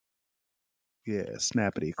Yeah,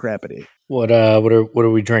 snappity crappity. What are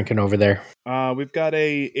we drinking over there? We've got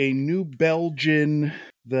a New Belgian,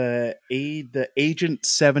 the Agent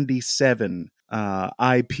 77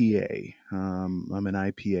 IPA. I'm an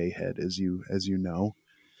IPA head, as you know.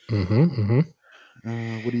 Mm-hmm.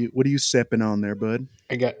 What are you sipping on there, bud?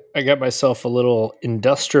 I got myself a little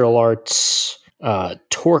Industrial Arts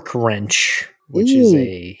Torque Wrench, which is Ooh,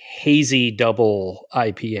 a hazy double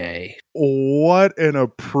IPA. what an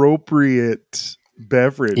appropriate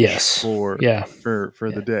beverage Yes. for Yeah.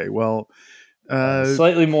 the day. Well,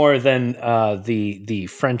 Slightly more than the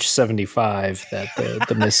French 75 that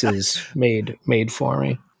the missus made for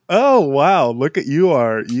me. oh wow, look at you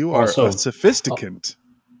are a Also, sophisticant.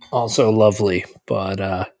 also lovely, but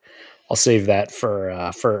I'll save that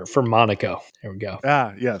for Monaco. There we go.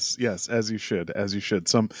 Ah, yes, yes, as you should, as you should.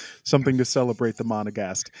 Something to celebrate the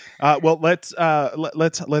Monegasque. Well,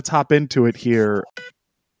 let's hop into it here.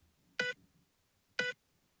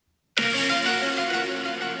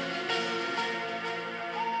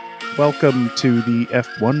 Welcome to the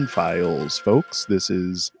F1 Files, folks. This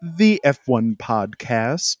is the F1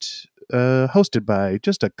 podcast, hosted by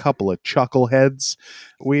just a couple of chuckleheads.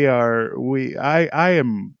 I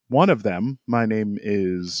am one of them. My name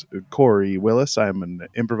is Corey Willis. I'm an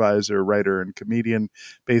improviser, writer, and comedian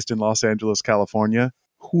based in Los Angeles, California.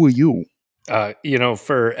 Who are you?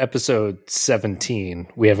 For episode 17,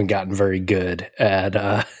 we haven't gotten very good at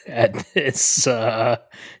this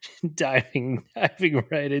diving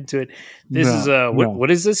right into it. This is No, no. what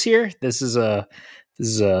is this here? This is an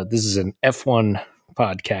F1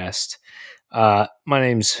 podcast. My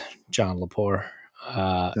name's John Lepore,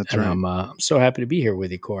 That's and right. I'm so happy to be here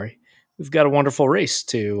with you, Corey. We've got a wonderful race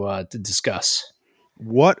to discuss.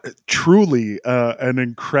 What truly an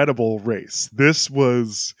incredible race. This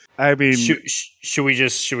was, I mean, Should we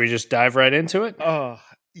just dive right into it?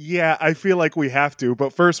 yeah, I feel like we have to,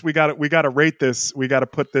 but first we got to rate this. We got to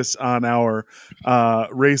put this on our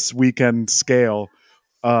race weekend scale.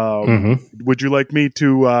 Would you like me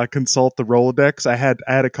to consult the Rolodex? I had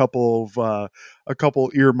a couple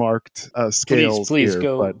earmarked scales. Please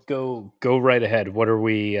here, go right ahead. What are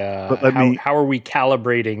we? but let me. How are we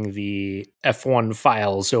calibrating the F1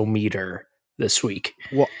 files meter this week?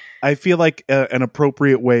 Well, I feel like an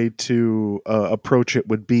appropriate way to approach it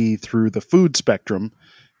would be through the food spectrum.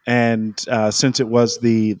 And since it was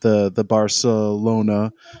the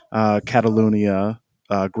Barcelona Catalonia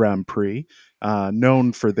Grand Prix,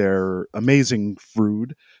 known for their amazing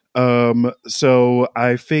food, so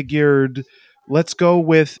I figured let's go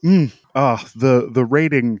with the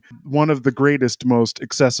rating, one of the greatest, most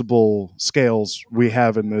accessible scales we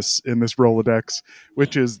have in this Rolodex,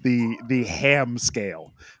 which is the ham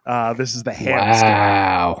scale. This is the ham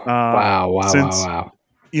scale. Since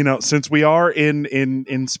since we are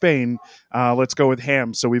in Spain, let's go with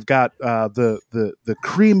ham. So we've got the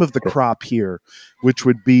cream of the crop here, which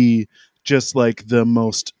would be just like the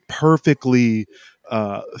most perfectly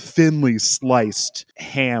thinly sliced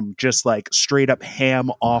ham, just like straight up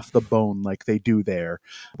ham off the bone, like they do there,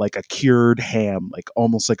 like a cured ham, like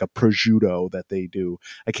almost like a prosciutto that they do.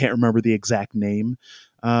 I can't remember the exact name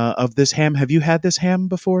of this ham. Have you had this ham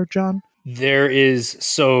before, John? There is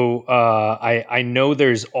I know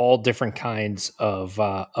there's all different kinds of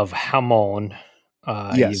hamon.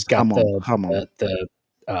 Yes, You've got hamon.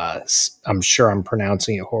 I'm sure I'm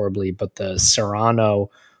pronouncing it horribly, but the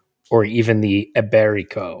Serrano or even the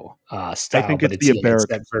Iberico style. I think But it's the it's Iberico.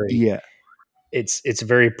 that very Yeah. it's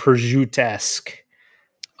very prosciutesque.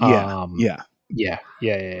 Yeah.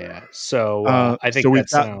 Yeah. So I think So we've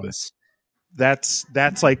that got sounds.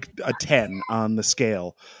 that's like a 10 on the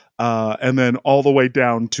scale. And then all the way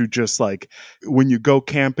down to just like when you go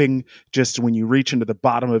camping, just when you reach into the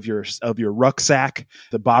bottom of your rucksack,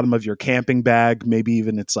 the bottom of your camping bag, maybe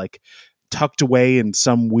even it's like tucked away in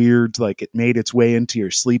some weird, like it made its way into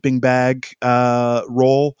your sleeping bag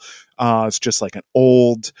roll. It's just like an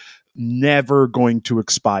old, never going to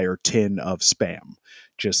expire tin of Spam.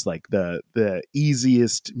 Just like the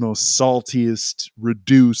easiest, most saltiest,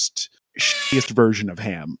 reduced, shittiest version of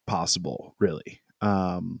ham possible, really.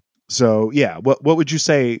 So yeah, what would you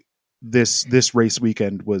say this race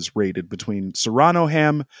weekend was rated between Serrano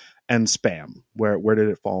ham and Spam? Where did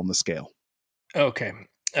it fall on the scale? Okay.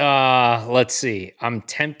 Let's see. I'm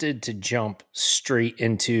tempted to jump straight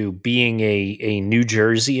into being a New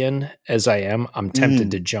Jerseyan as I am. I'm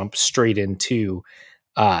tempted to jump straight into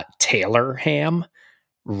Taylor ham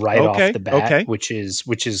right off the bat, Okay. which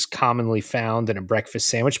is commonly found in a breakfast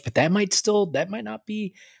sandwich, but that might not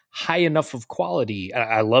be high enough of quality.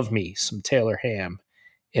 I love me some Taylor ham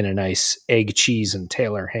in a nice egg, cheese, and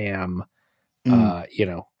Taylor ham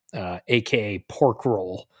aka pork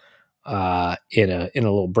roll, in a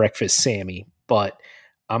little breakfast Sammy. But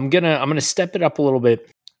I'm gonna step it up a little bit.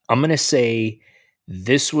 I'm gonna say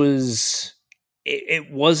this was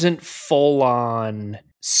it wasn't full on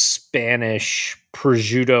Spanish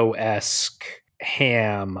prosciutto esque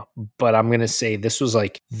ham, but I'm gonna say this was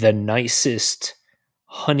like the nicest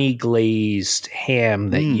honey glazed ham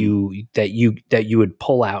that you would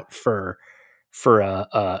pull out for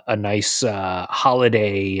a nice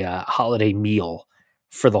holiday meal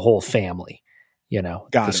for the whole family.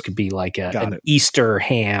 This could be like an Easter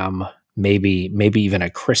ham, maybe even a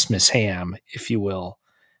Christmas ham, if you will.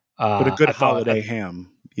 But a good holiday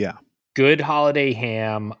ham. Yeah. Good holiday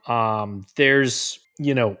ham. There's,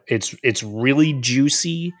 it's really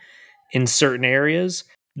juicy in certain areas.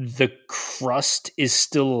 The crust is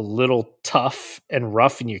still a little tough and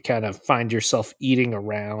rough, and you kind of find yourself eating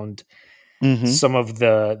around some of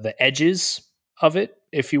the edges of it,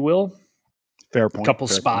 if you will. Fair point. A couple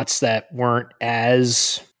spots that weren't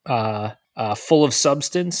as full of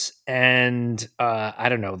substance, and I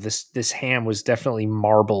don't know. This ham was definitely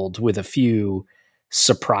marbled with a few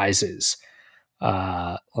surprises.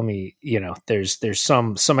 There's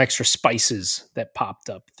some extra spices that popped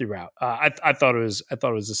up throughout. I thought it was a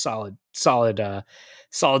solid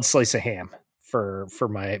slice of ham for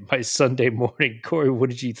my Sunday morning. Corey, what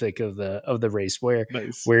did you think of the race? Where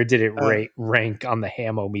did it rank on the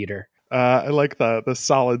ham-o-meter? I like the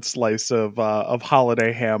solid slice of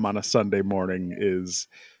holiday ham on a Sunday morning is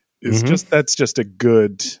that's a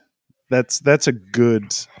good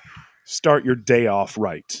start your day off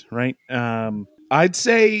right. I'd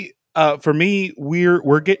say for me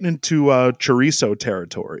we're getting into chorizo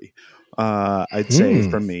territory. I'd say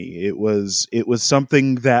for me it was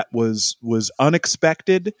something that was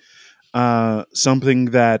unexpected, something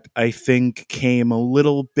that I think came a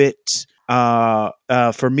little bit.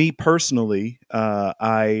 For me personally,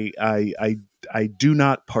 I do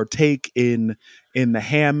not partake in the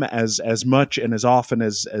ham as much and as often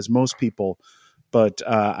as most people, but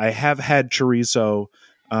I have had chorizo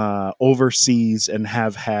overseas and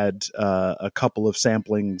have had a couple of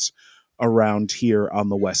samplings around here on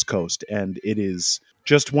the West Coast, and it is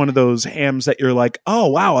just one of those hams that you're like, oh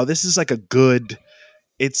wow, this is like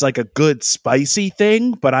it's like a good spicy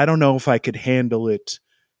thing, but I don't know if I could handle it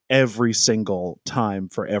every single time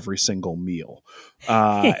for every single meal.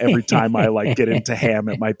 Every time I get into ham,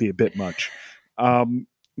 it might be a bit much.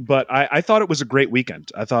 But I thought it was a great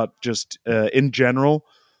weekend. I thought just in general,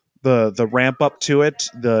 the ramp up to it,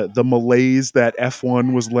 the malaise that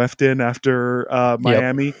F1 was left in after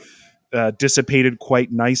Miami dissipated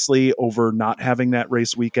quite nicely over not having that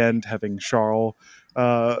race weekend, having Charles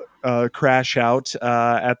crash out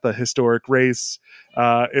at the historic race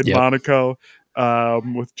in Monaco.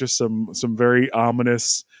 With just some very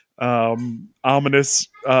ominous overtones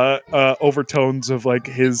of like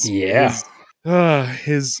his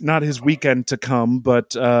not his weekend to come,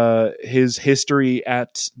 but his history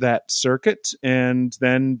at that circuit, and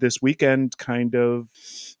then this weekend kind of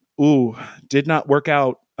did not work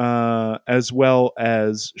out as well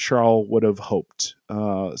as Charles would have hoped.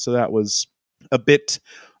 So that was a bit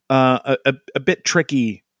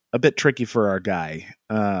tricky. A bit tricky for our guy,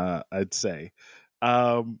 I'd say.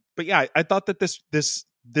 But yeah, I thought that this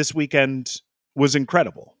weekend was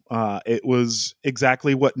incredible. It was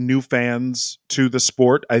exactly what new fans to the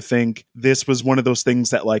sport. I think this was one of those things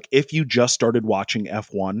that, like, if you just started watching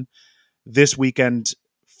F1, this weekend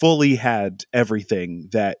fully had everything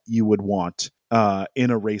that you would want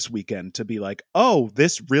in a race weekend to be like, oh,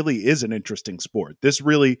 this really is an interesting sport.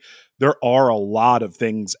 There are a lot of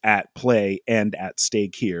things at play and at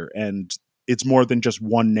stake here. And it's more than just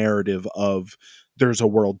one narrative of there's a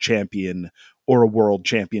world champion or a world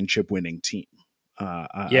championship winning team.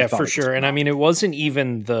 Yeah, for sure. And I mean, it wasn't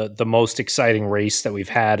even the most exciting race that we've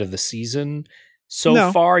had of the season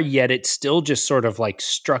so far, yet it still just sort of like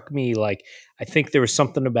struck me. Like, I think there was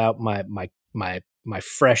something about my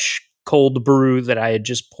fresh cold brew that I had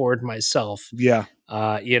just poured myself. Yeah.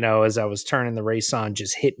 As I was turning the race on,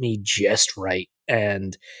 just hit me just right.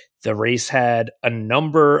 And the race had a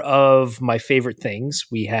number of my favorite things.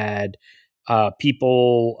 We had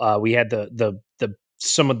people, we had the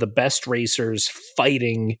some of the best racers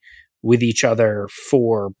fighting with each other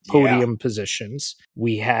for podium positions.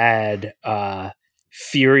 We had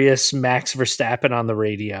furious Max Verstappen on the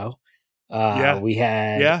radio. We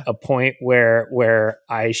had a point where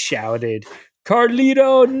I shouted,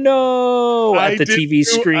 Carlito, no, I at the did TV too.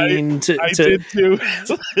 screen I did too.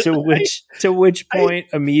 to which point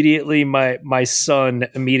immediately my son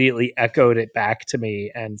immediately echoed it back to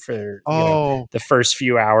me, and for the first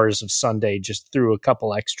few hours of Sunday just threw a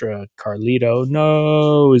couple extra Carlito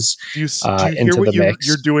no's do you hear into what the mix.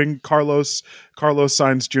 you're doing, Carlos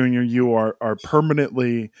Sainz Jr.? You are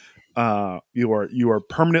permanently you are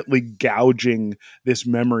permanently gouging this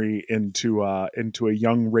memory into a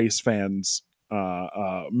young race fan's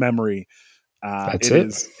memory. That's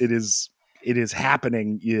It is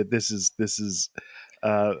happening. Yeah, this is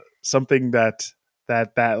something that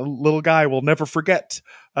little guy will never forget.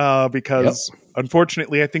 Because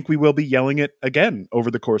unfortunately, I think we will be yelling it again over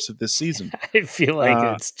the course of this season. I feel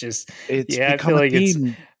like it's just it's I become feel a like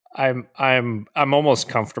theme. I'm almost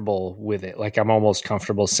comfortable with it. Like I'm almost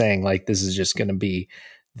comfortable saying like this is just going to be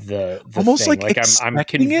the almost thing. like I'm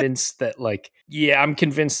convinced that I'm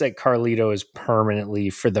convinced that Carlito is permanently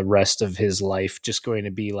for the rest of his life just going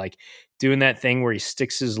to be like doing that thing where he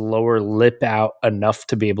sticks his lower lip out enough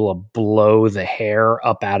to be able to blow the hair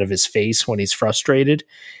up out of his face when he's frustrated,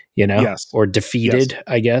 Yes. or defeated, Yes.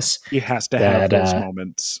 I guess. He has to have those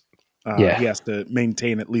moments. He has to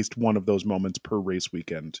maintain at least one of those moments per race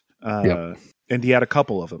weekend. And he had a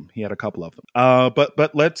couple of them.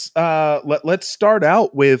 But let's start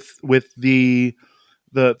out with the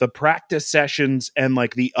practice sessions and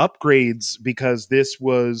like the upgrades, because this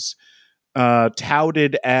was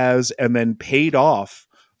touted as and then paid off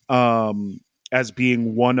as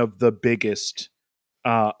being one of the biggest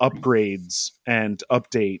upgrades and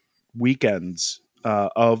update weekends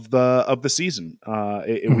of the season.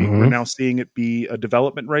 We're now seeing it be a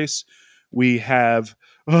development race. We have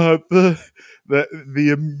the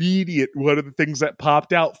immediate one of the things that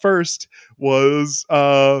popped out first was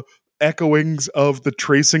echoings of the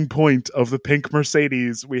tracing point of the pink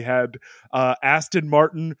Mercedes. We had Aston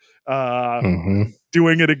Martin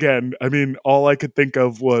doing it again. I mean, all I could think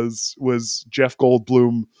of was Jeff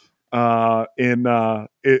Goldblum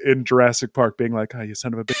in Jurassic Park being like, "Oh, you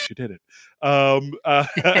son of a bitch, you did it." It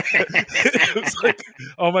was like,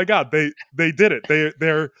 oh my god, they did it.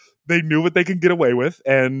 They knew what they can get away with,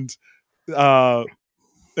 and they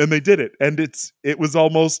did it. And it was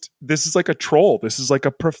almost, this is like a troll. This is like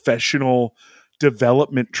a professional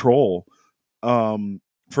development troll.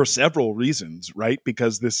 For several reasons, right?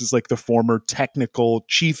 Because this is like the former technical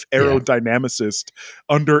chief aerodynamicist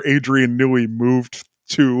under Adrian Newey moved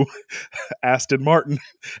to Aston Martin,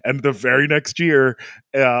 and the very next year,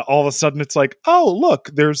 all of a sudden it's like, oh look,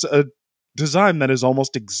 there's a design that is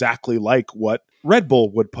almost exactly like what Red Bull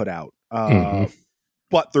would put out.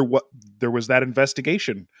 But there was that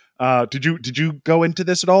investigation. Did you go into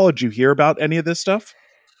this at all? Did you hear about any of this stuff?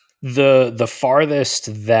 The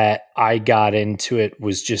farthest that I got into it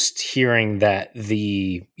was just hearing that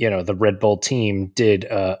the Red Bull team did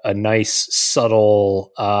a nice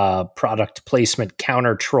subtle product placement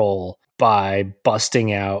counter troll by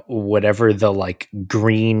busting out whatever the like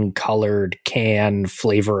green colored can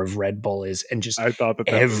flavor of Red Bull is, and just I thought that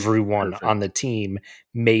everyone on the team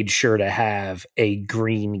made sure to have a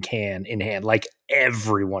green can in hand. Like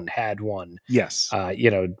everyone had one. Yes.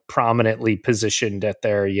 Prominently positioned at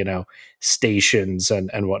their, stations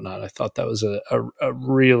and whatnot. I thought that was a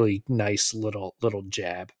really nice little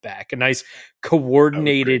jab back, a nice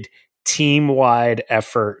coordinated team-wide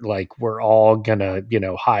effort. Like we're all gonna,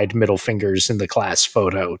 hide middle fingers in the class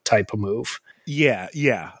photo type of move. Yeah.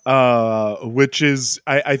 Which is,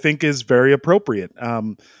 I think is very appropriate.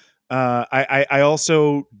 I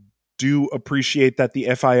also do appreciate that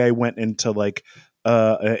the FIA went into like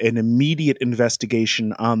an immediate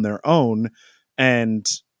investigation on their own and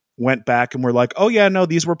went back and were like, oh yeah, no,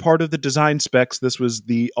 these were part of the design specs. This was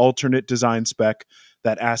the alternate design spec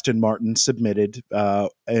that Aston Martin submitted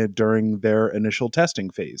during their initial testing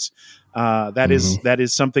phase. That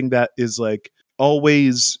is something that is like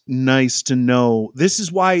always nice to know. This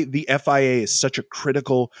is why the FIA is such a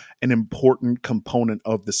critical and important component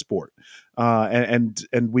of the sport.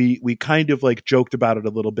 And we kind of like joked about it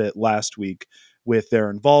a little bit last week with their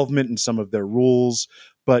involvement in some of their rules.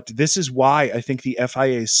 But this is why I think the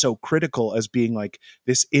FIA is so critical as being like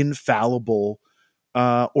this infallible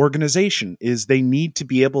organization. Is they need to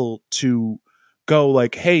be able to go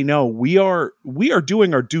like, hey, no, we are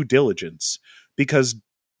doing our due diligence, because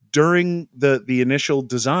during the initial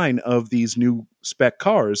design of these new spec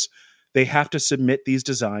cars, they have to submit these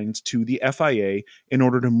designs to the FIA in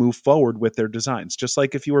order to move forward with their designs. Just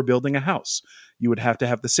like if you were building a house, you would have to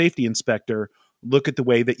have the safety inspector look at the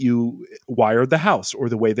way that you wired the house or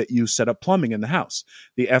the way that you set up plumbing in the house.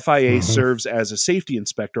 The FIA serves as a safety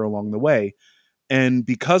inspector along the way. And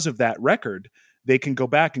because of that record, they can go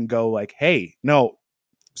back and go like, hey, no,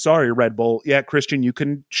 sorry, Red Bull. Yeah, Christian, you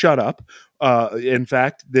can shut up. In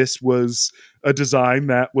fact, this was a design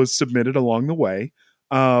that was submitted along the way.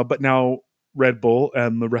 But now Red Bull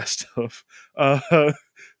and the rest of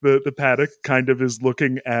the paddock kind of is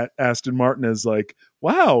looking at Aston Martin as like,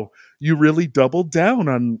 wow, you really doubled down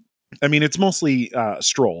on. I mean, it's mostly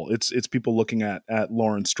Stroll. It's people looking at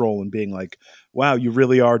Lawrence Stroll and being like, wow, you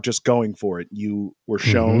really are just going for it. You were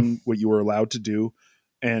shown what you were allowed to do,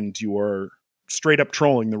 and you are straight up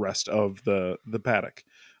trolling the rest of the paddock.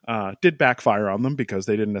 Did backfire on them because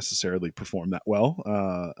they didn't necessarily perform that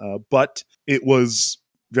well. But it was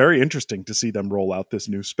very interesting to see them roll out this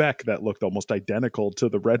new spec that looked almost identical to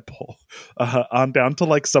the Red Bull, on down to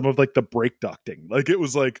like some of like the brake ducting. Like it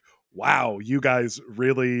was like, wow, you guys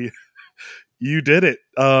really, you did it.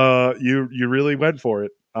 You really went for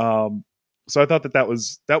it. So I thought that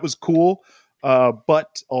was cool,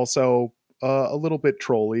 but also a little bit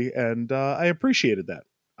trolly, and I appreciated that.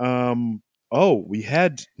 We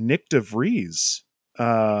had Nick DeVries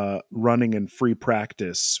running in free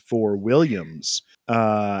practice for Williams,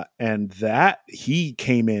 and that he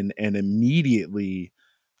came in and immediately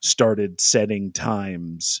started setting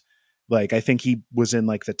times. Like I think he was in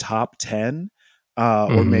like the top 10,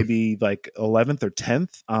 or maybe like 11th or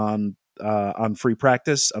 10th on free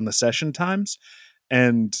practice on the session times,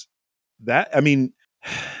 and that, I mean,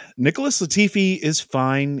 Nicholas Latifi is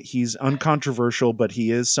fine. He's uncontroversial, but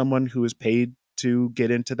he is someone who is paid to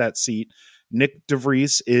get into that seat. Nick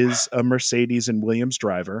DeVries is a Mercedes and Williams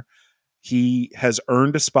driver. He has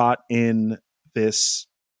earned a spot in this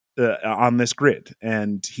on this grid,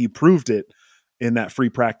 and he proved it in that free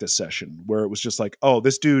practice session where it was just like, oh,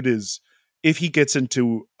 this dude is, if he gets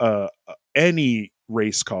into any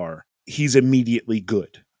race car, he's immediately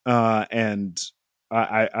good. And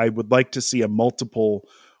I would like to see a multiple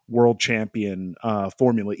world champion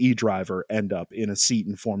Formula E driver end up in a seat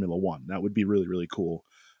in Formula One. That would be really, really cool.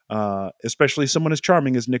 Especially someone as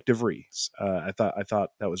charming as Nick DeVries. I thought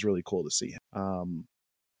that was really cool to see him.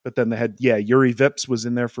 But then they had, Yuri Vips was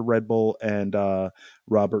in there for Red Bull, and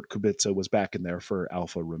Robert Kubica was back in there for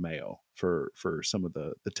Alfa Romeo for some of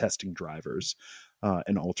the testing drivers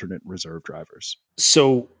and alternate reserve drivers.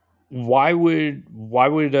 So why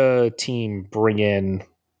would a team bring in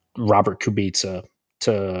Robert Kubica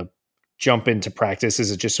to jump into practice? Is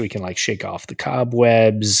it just so we can like shake off the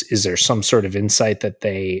cobwebs? Is there some sort of insight that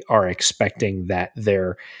they are expecting that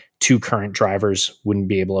their two current drivers wouldn't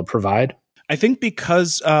be able to provide? I think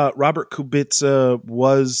because Robert Kubica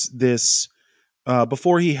was this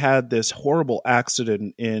before he had this horrible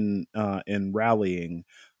accident in rallying,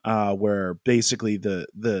 where basically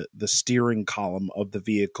the steering column of the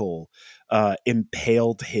vehicle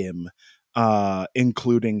impaled him,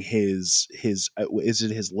 including his is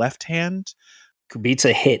it his left hand?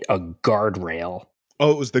 Kubica hit a guardrail.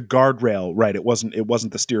 Oh, it was the guardrail, right? It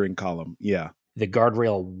wasn't the steering column. Yeah, the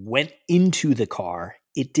guardrail went into the car.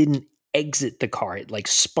 It didn't exit the car. It like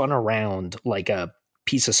spun around like a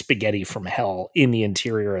piece of spaghetti from hell in the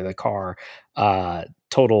interior of the car.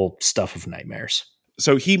 Total stuff of nightmares.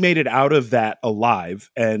 So he made it out of that alive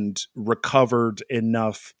and recovered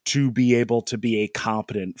enough to be able to be a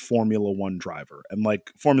competent Formula One driver. And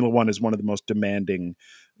like Formula One is one of the most demanding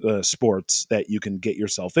sports that you can get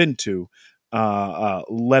yourself into,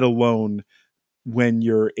 let alone when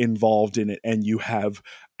you're involved in it and you have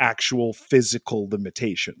actual physical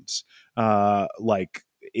limitations. Like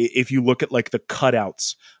if you look at like the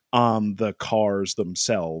cutouts on the cars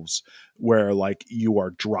themselves, where like you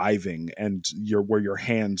are driving and where your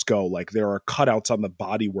hands go, like there are cutouts on the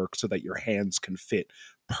bodywork so that your hands can fit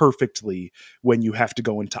perfectly when you have to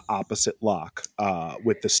go into opposite lock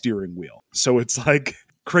with the steering wheel. So it's like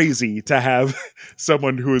crazy to have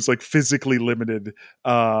someone who is like physically limited,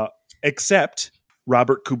 except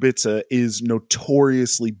Robert Kubica is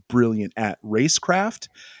notoriously brilliant at racecraft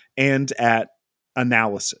and at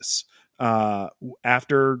analysis.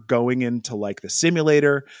 After going into like the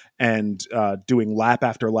simulator and doing lap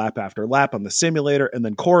after lap after lap on the simulator, and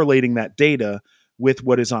then correlating that data with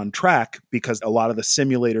what is on track, because a lot of the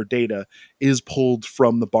simulator data is pulled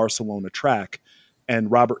from the Barcelona track,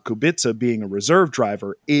 and Robert Kubica, being a reserve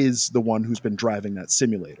driver, is the one who's been driving that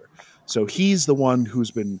simulator. So he's the one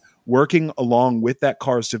who's been working along with that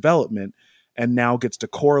car's development and now gets to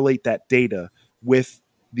correlate that data with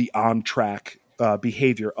the on-track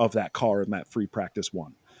behavior of that car in that free practice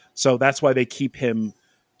one. So that's why they keep him,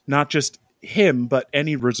 not just him, but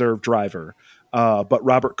any reserve driver, but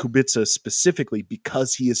Robert Kubica specifically,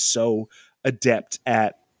 because he is so adept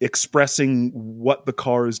at expressing what the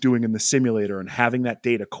car is doing in the simulator and having that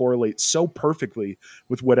data correlate so perfectly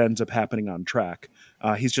with what ends up happening on track.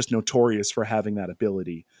 He's just notorious for having that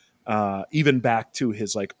ability. Even back to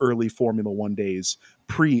his like early Formula One days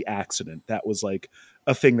pre-accident, that was like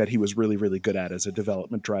a thing that he was really, really good at as a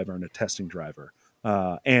development driver and a testing driver,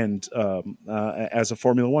 and as a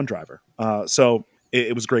Formula One driver. So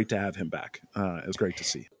it was great to have him back. It was great to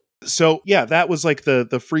see. So yeah, that was like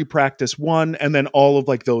the free practice one, and then all of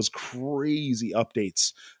like those crazy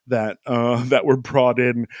updates that that were brought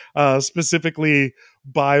in specifically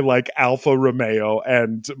by like Alfa Romeo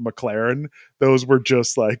and McLaren. Those were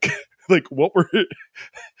just like like what were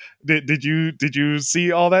did you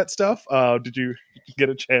see all that stuff? Did you get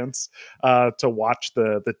a chance to watch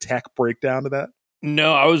the tech breakdown of that?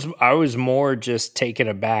 No, I was more just taken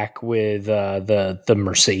aback with the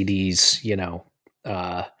Mercedes,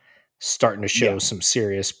 uh, starting to show Yeah. some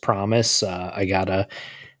serious promise. I got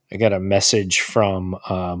a message from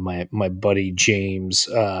my buddy James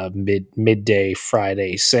midday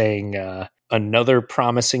Friday saying another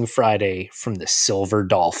promising Friday from the Silver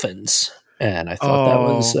Dolphins, and I thought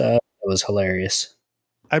Oh, that was hilarious.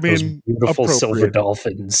 I Those mean, beautiful silver appropriate.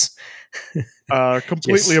 dolphins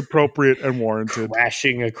Completely just appropriate and warranted.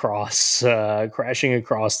 crashing across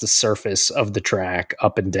the surface of the track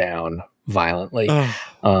up and down violently. Oh,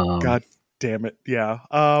 Um, God damn it. Yeah.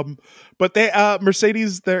 But they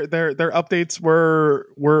Mercedes their updates were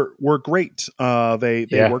great. They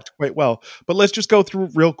yeah, worked quite well. But let's just go through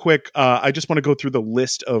real quick. I just want to go through the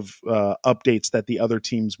list of updates that the other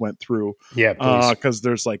teams went through, yeah, please. cuz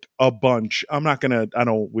there's like a bunch.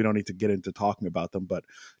 We don't need to get into talking about them, but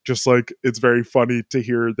just like it's very funny to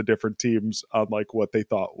hear the different teams on like what they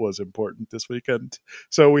thought was important this weekend.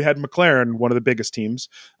 So we had McLaren, one of the biggest teams.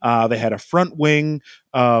 They had a front wing,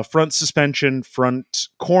 front suspension, front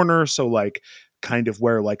corner. So like kind of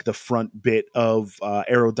where like the front bit of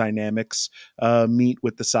aerodynamics meet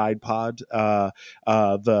with the side pod.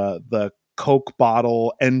 The Coke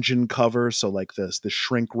bottle engine cover, so like the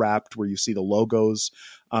shrink wrapped where you see the logos.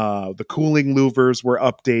 The cooling louvers were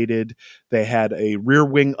updated. They had a rear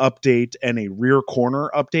wing update and a rear corner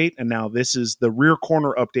update, and now this is the rear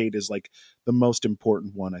corner update is like the most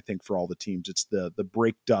important one I think for all the teams. It's the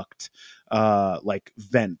brake duct like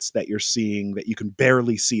vents that you're seeing that you can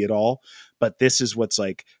barely see at all, but this is what's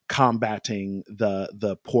like combating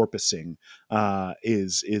the porpoising.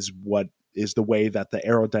 Is what is the way that the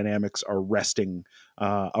aerodynamics are resting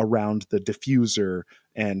around the diffuser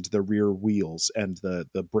and the rear wheels and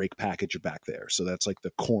the brake package back there. So that's like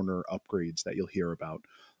the corner upgrades that you'll hear about.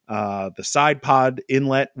 The side pod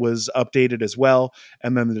inlet was updated as well,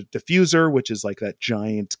 and then the diffuser, which is like that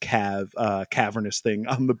giant cavernous thing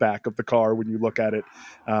on the back of the car when you look at it,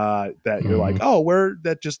 that you're like, Mhm. oh, where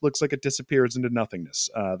that just looks like it disappears into nothingness.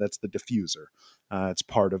 That's the diffuser. It's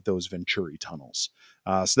part of those Venturi tunnels.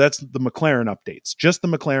 So that's the McLaren updates, just the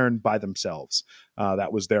McLaren by themselves.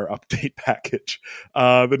 That was their update package.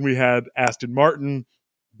 Then we had Aston Martin,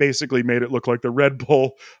 basically made it look like the Red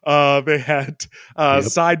Bull. They had Yep.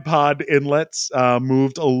 side pod inlets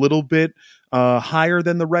moved a little bit higher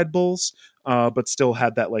than the Red Bulls, but still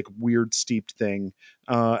had that like weird steeped thing.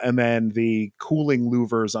 And then the cooling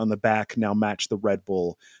louvers on the back now match the Red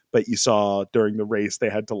Bull. But you saw during the race they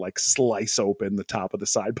had to like slice open the top of the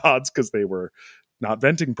side pods because they were not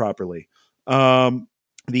venting properly.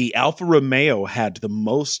 The Alfa Romeo had the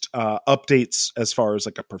most updates as far as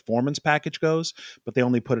like a performance package goes, but they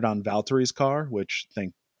only put it on Valtteri's car, which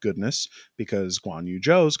thank goodness, because Guan Yu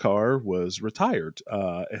Zhou's car was retired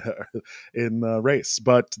in the race.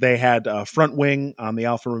 But they had a front wing on the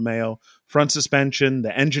Alfa Romeo, front suspension,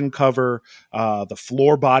 the engine cover, the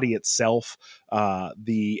floor body itself,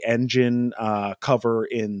 the engine cover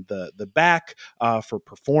in the back for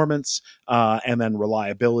performance, and then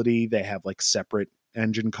reliability. They have like separate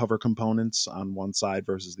engine cover components on one side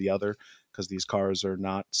versus the other because these cars are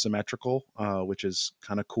not symmetrical, which is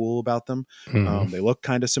kind of cool about them. Mhm. They look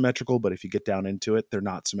kind of symmetrical, but if you get down into it, they're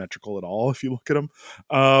not symmetrical at all if you look at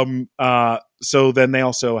them. So then they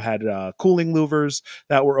also had cooling louvers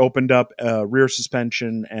that were opened up, rear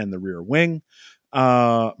suspension, and the rear wing.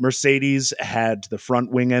 Mercedes had the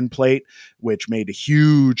front wing end plate, which made a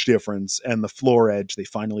huge difference, and the floor edge. They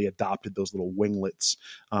finally adopted those little winglets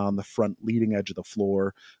on the front leading edge of the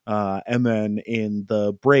floor. And then in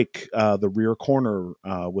the brake, the rear corner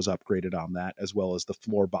was upgraded on that, as well as the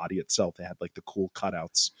floor body itself. They had like the cool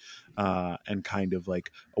cutouts and kind of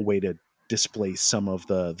like a way to displace some of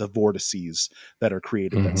the vortices that are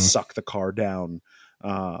created that Mhm. suck the car down.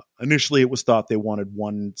 Initially, it was thought they wanted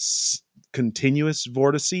one continuous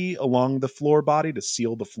vortice along the floor body to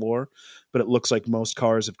seal the floor, but it looks like most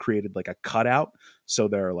cars have created like a cutout, so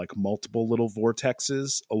there are like multiple little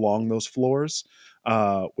vortexes along those floors,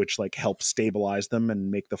 which like help stabilize them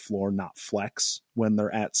and make the floor not flex when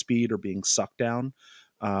they're at speed or being sucked down,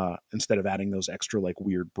 instead of adding those extra like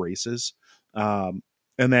weird braces.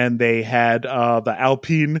 And then they had the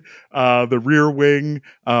Alpine, the rear wing,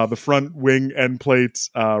 the front wing end plates,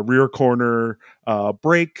 rear corner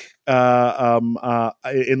brake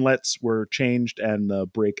inlets were changed, and the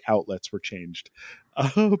brake outlets were changed.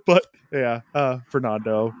 But yeah,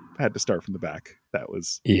 Fernando had to start from the back. That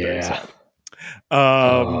was very sad.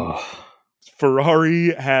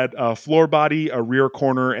 Ferrari had a floor body, a rear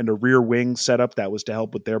corner, and a rear wing setup that was to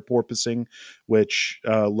help with their porpoising, which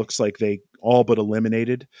looks like they all but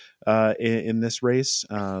eliminated in this race.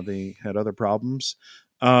 They had other problems.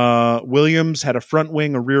 Williams had a front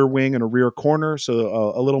wing, a rear wing, and a rear corner,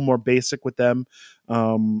 so a little more basic with them.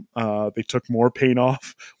 They took more paint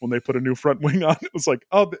off when they put a new front wing on. It was like,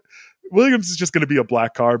 oh, Williams is just going to be a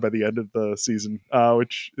black car by the end of the season,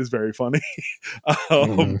 which is very funny.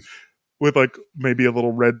 With like maybe a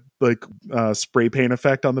little red like spray paint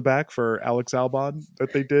effect on the back for Alex Albon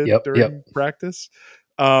that they did during practice.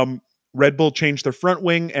 Red Bull changed their front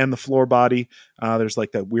wing and the floor body. There's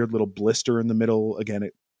like that weird little blister in the middle. Again,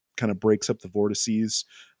 it kind of breaks up the vortices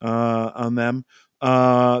on them.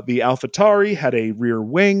 The AlphaTauri had a rear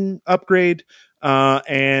wing upgrade,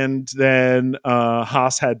 and then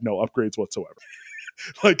Haas had no upgrades whatsoever.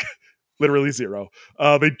 Like literally zero.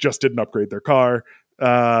 They just didn't upgrade their car.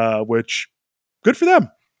 Which good for them.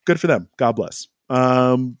 Good for them. God bless.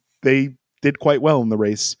 They did quite well in the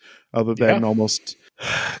race, other than almost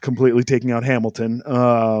completely taking out Hamilton.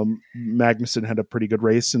 Magnussen had a pretty good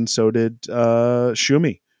race, and so did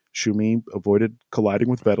Schumi. Schumi avoided colliding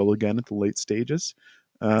with Vettel again at the late stages.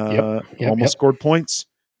 Almost scored points.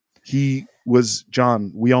 He was,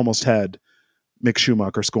 John, we almost had Mick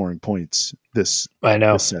Schumacher scoring points this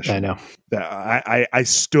session. I know. I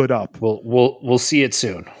stood up. We'll see it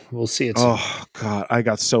soon. We'll see it soon. Oh God, I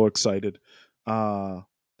got so excited.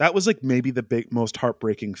 That was like maybe the most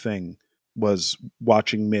heartbreaking thing was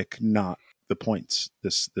watching Mick not the points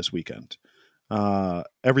this weekend.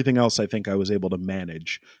 Everything else I think I was able to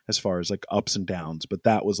manage as far as like ups and downs, but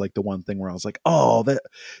that was like the one thing where I was like, oh,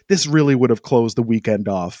 this really would have closed the weekend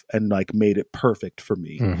off and like made it perfect for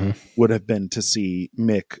me. Would have been to see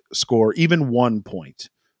Mick score even 1 point.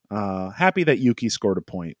 Happy that Yuki scored a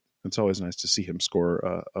point. It's always nice to see him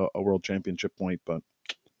score a world championship point, but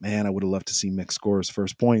man, I would have loved to see Mick score his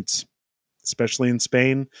first points, especially in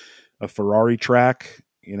Spain, a Ferrari track.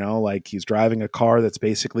 You know, like he's driving a car that's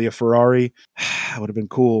basically a Ferrari. That would have been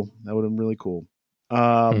cool. That would have been really cool.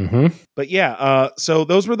 But yeah, so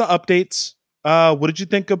those were the updates. What did you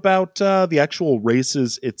think about the actual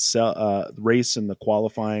races itself, race and the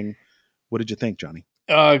qualifying? What did you think, Johnny?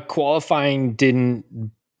 Qualifying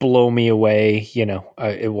didn't blow me away. You know,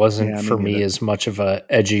 it wasn't for me as much of a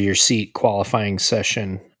edge of your seat qualifying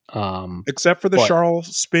session. Except for the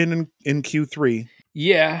Charles spin in Q3.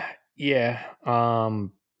 Yeah.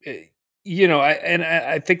 You know,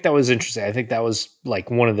 I think that was interesting. I think that was like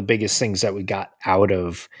one of the biggest things that we got out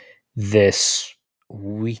of this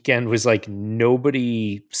weekend was like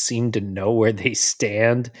nobody seemed to know where they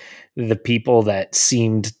stand. The people that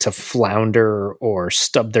seemed to flounder or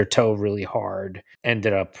stub their toe really hard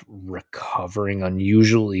ended up recovering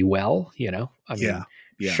unusually well. You know, I mean,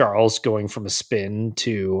 Charles going from a spin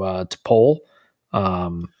to pole,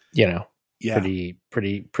 you know,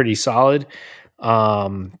 pretty solid.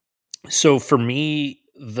 So for me,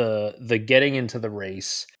 the getting into the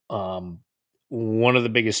race, one of the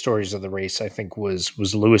biggest stories of the race, I think,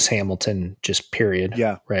 was Lewis Hamilton, just period.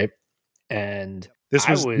 Yeah. Right. And this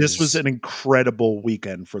was an incredible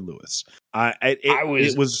weekend for Lewis.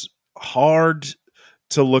 It was hard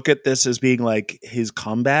to look at this as being like his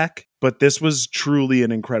comeback, but this was truly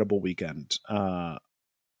an incredible weekend.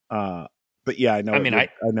 But yeah, I know. I mean, I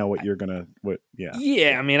know what you're gonna. Yeah.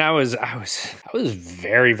 Yeah, I mean, I was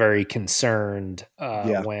very, very concerned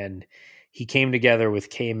when he came together with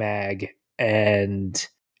K-Mag and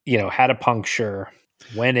had a puncture.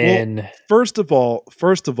 Went in. First of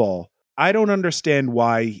all, I don't understand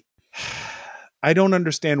why. I don't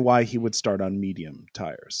understand why he would start on medium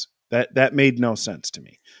tires. That made no sense to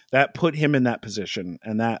me. That put him in that position,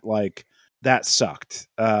 and that sucked.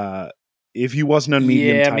 If he wasn't on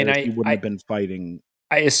medium tires, he wouldn't have been fighting.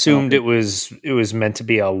 I assumed it was meant to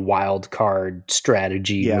be a wild card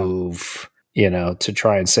strategy move, to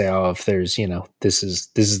try and say, oh, if there's, this is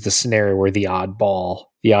the scenario where the oddball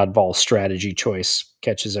strategy choice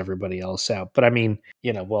catches everybody else out. But I mean,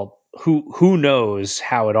 who knows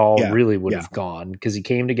how it all Yeah, really would yeah. have gone, because he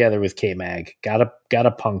came together with K-Mag, got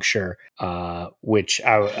a puncture, which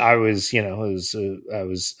I was, I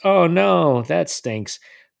was, oh no, that stinks.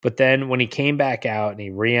 But then when he came back out and he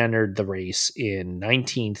re-entered the race in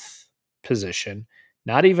 19th position,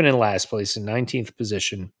 not even in last place, in 19th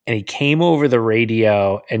position, and he came over the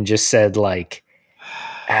radio and just said like,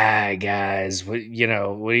 guys, what do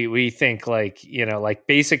you think? Like, like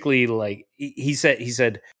basically, like he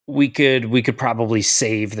said we could probably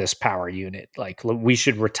save this power unit. Like, we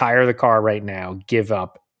should retire the car right now, give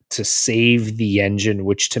up to save the engine,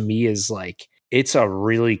 which to me is like, it's a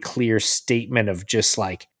really clear statement of just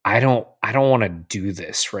like, I don't want to do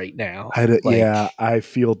this right now. Like, I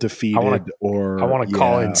feel I want defeated, to I or want to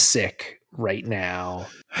call in sick right now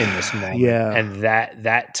in this moment. yeah. And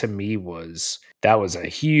that to me was a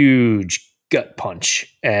huge gut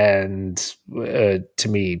punch. And to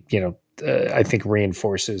me, I think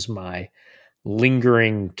reinforces my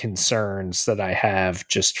lingering concerns that I have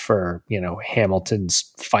just for,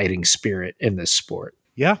 Hamilton's fighting spirit in this sport.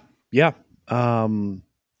 Yeah, yeah.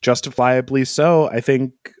 Justifiably so. I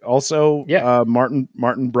think also Yeah. Martin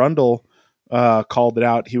Brundle called it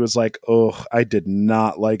out. He was like, "Oh, I did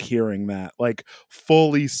not like hearing that." Like,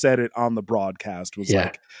 fully said it on the broadcast. Was Yeah.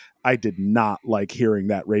 like, I did not like hearing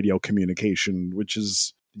that radio communication, which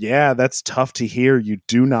is, yeah, that's tough to hear. You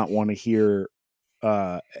do not want to hear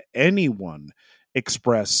anyone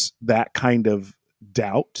express that kind of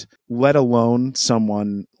doubt, let alone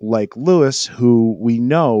someone like Lewis, who we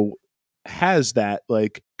know has that,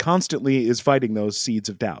 like, constantly is fighting those seeds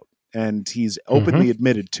of doubt. And he's openly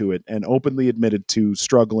admitted to it, and openly admitted to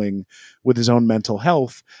struggling with his own mental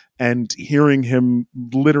health. And hearing him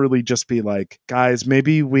literally just be like, guys,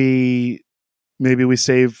 maybe we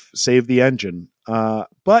save the engine.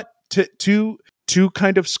 But to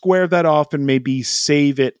kind of square that off and maybe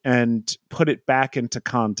save it and put it back into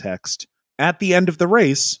context, at the end of the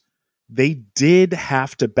race, they did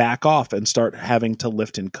have to back off and start having to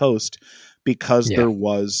lift and coast because there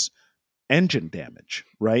was engine damage,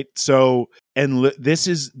 right? So, and this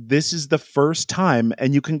is the first time,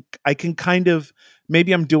 and I can kind of,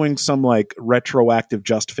 maybe I'm doing some like retroactive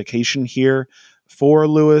justification here for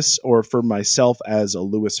Lewis, or for myself as a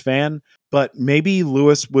Lewis fan, but maybe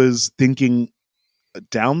Lewis was thinking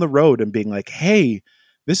down the road and being like, hey,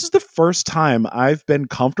 this is the first time I've been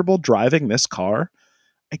comfortable driving this car.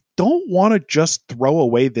 I don't want to just throw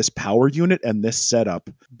away this power unit and this setup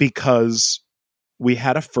because we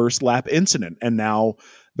had a first lap incident, and now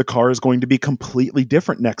the car is going to be completely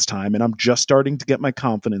different next time, and I'm just starting to get my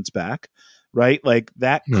confidence back, right? Like,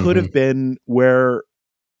 that could have been where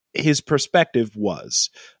his perspective was,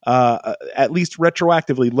 at least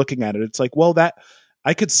retroactively looking at it. It's like, well, that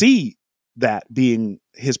I could see that being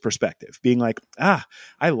his perspective, being like,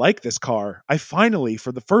 I like this car. I finally,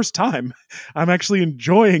 for the first time, I'm actually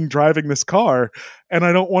enjoying driving this car, and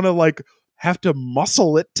I don't want to like have to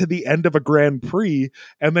muscle it to the end of a Grand Prix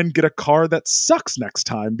and then get a car that sucks next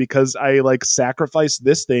time because I like sacrifice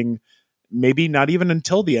this thing, maybe not even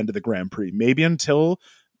until the end of the Grand Prix, maybe until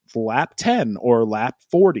lap 10 or lap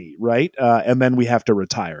 40, right? And then we have to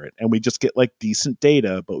retire it, and we just get like decent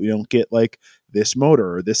data, but we don't get like this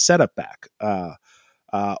motor or this setup back.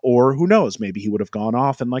 Or who knows, maybe he would have gone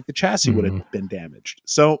off and like the chassis would have been damaged.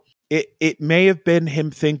 So it may have been him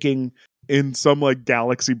thinking in some like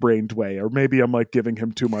galaxy brained way, or maybe I'm like giving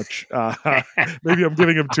him too much, maybe I'm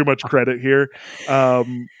giving him too much credit here.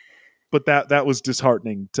 But that was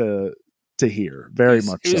disheartening to hear, very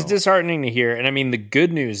much so. It was disheartening to hear. And I mean, the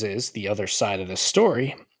good news is, the other side of the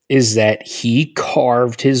story is that he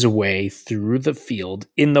carved his way through the field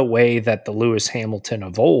in the way that the Lewis Hamilton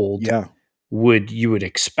of old you would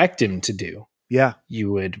expect him to do. Yeah.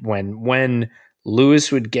 You would, when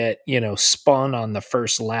Lewis would get, spun on the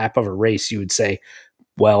first lap of a race, you would say,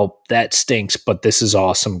 well, that stinks, but this is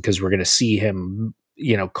awesome because we're going to see him,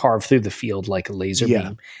 carve through the field like a laser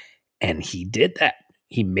beam. And he did that.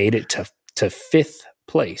 He made it to fifth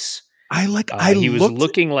place. He was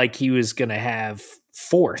looking like he was going to have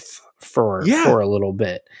fourth for a little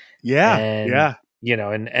bit. Yeah.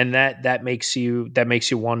 And, and that makes you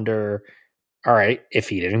wonder, all right, if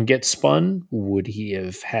he didn't get spun, would he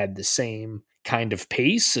have had the same kind of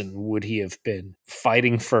pace, and would he have been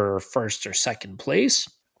fighting for first or second place?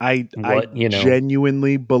 I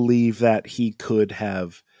genuinely believe that he could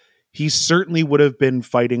have. He certainly would have been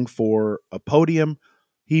fighting for a podium.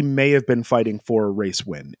 He may have been fighting for a race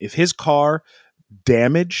win. If his car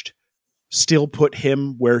damaged still put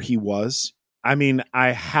him where he was, I mean,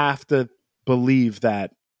 I have to believe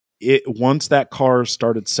that once that car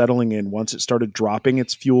started settling in, once it started dropping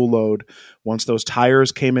its fuel load, once those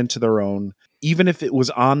tires came into their own, even if it was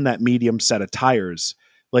on that medium set of tires,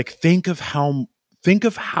 like think of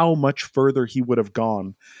how much further he would have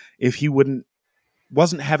gone if he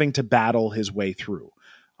wasn't having to battle his way through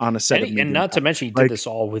on a set of medium. And not to mention, he did this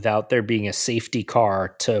all without there being a safety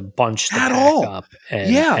car to bunch the pack up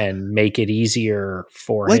and make it easier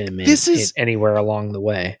for him anywhere along the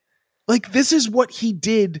way. Like, this is what he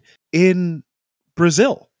did in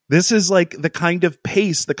Brazil. This is like the kind of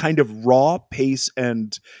pace, the kind of raw pace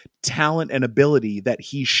and talent and ability that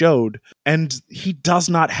he showed. And he does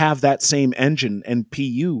not have that same engine and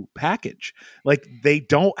PU package. Like, they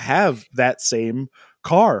don't have that same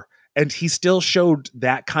car. And he still showed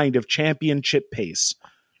that kind of championship pace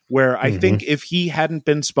where I think if he hadn't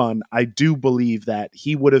been spun, I do believe that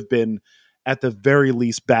he would have been at the very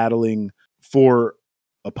least battling for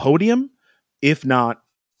a podium, if not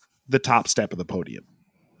the top step of the podium,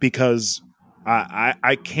 because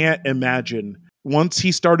I can't imagine once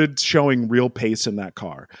he started showing real pace in that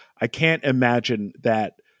car, I can't imagine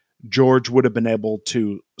that George would have been able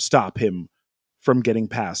to stop him from getting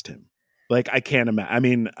past him. Like, I can't imagine. I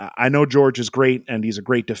mean, I know George is great and he's a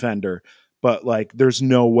great defender, but like, there's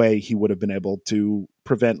no way he would have been able to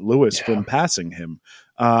prevent Lewis from passing him.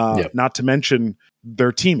 Not to mention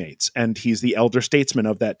their teammates, and he's the elder statesman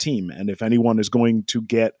of that team. And if anyone is going to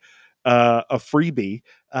get a freebie,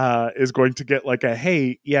 is going to get like a,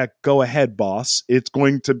 hey, yeah, go ahead, boss, it's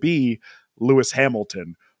going to be Lewis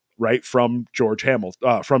Hamilton, right? From George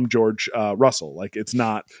Russell. Like, it's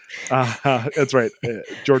not, that's right.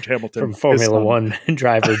 George Hamilton from Formula One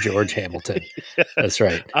driver, George Hamilton. That's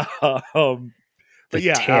right.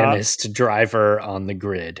 The tannest driver on the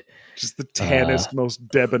grid. Just the tannest, most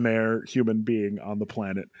debonair human being on the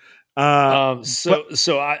planet. I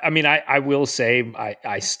will say,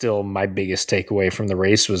 I still, my biggest takeaway from the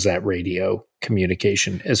race was that radio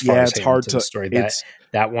communication. As far as Hamilton's story,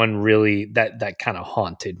 that one really that kind of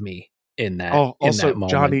haunted me in that that moment.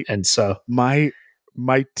 Johnny, and so my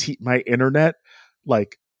internet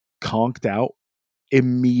like conked out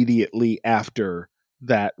immediately after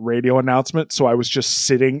that radio announcement. So I was just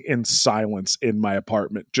sitting in silence in my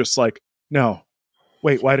apartment, just like, no,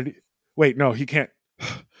 wait, no, he can't.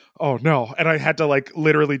 Oh no. And I had to like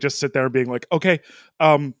literally just sit there and being like, okay,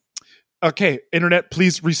 internet,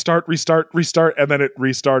 please restart. And then it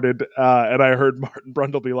restarted. And I heard Martin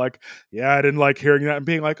Brundle be like, yeah, I didn't like hearing that, and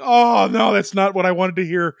being like, oh no, that's not what I wanted to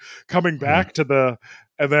hear coming back and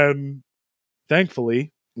then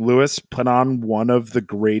thankfully Lewis put on one of the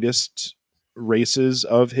greatest races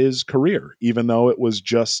of his career. Even though it was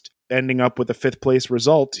just ending up with a 5th place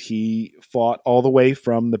result, he fought all the way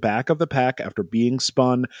from the back of the pack after being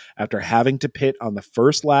spun, after having to pit on the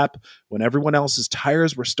first lap when everyone else's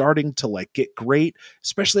tires were starting to like get great,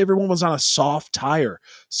 especially everyone was on a soft tire.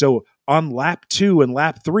 So on lap 2 and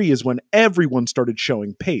lap 3 is when everyone started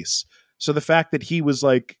showing pace. So the fact that he was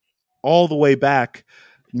like all the way back,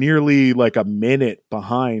 nearly like a minute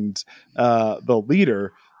behind the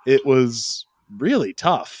leader, it was really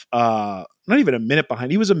tough. Not even a minute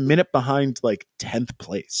behind. He was a minute behind like 10th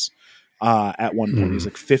place at one point. He was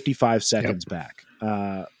like 55 seconds back,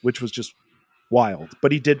 which was just wild.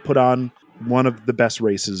 But he did put on one of the best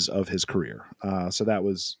races of his career. So that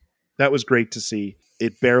was great to see.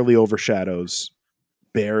 It barely overshadows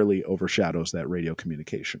that radio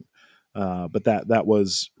communication. But that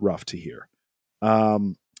was rough to hear.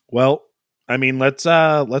 Well, I mean, let's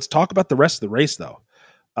talk about the rest of the race though.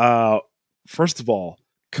 First of all,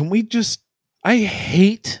 can we I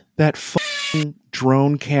hate that fucking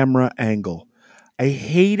drone camera angle. I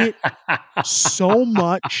hate it so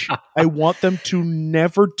much. I want them to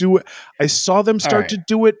never do it. I saw them start to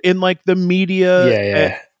do it in like the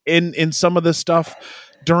media, in some of the stuff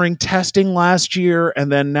during testing last year,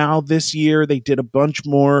 and then now this year they did a bunch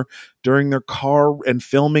more during their car and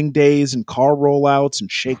filming days and car rollouts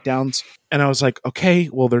and shakedowns. And I was like, okay,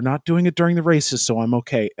 well, they're not doing it during the races, so I'm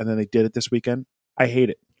okay. And then they did it this weekend. I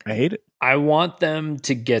hate it. I want them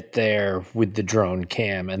to get there with the drone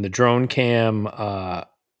cam, and the drone cam.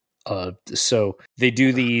 So they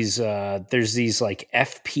do these. There's these like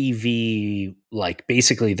FPV, like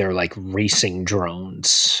basically they're like racing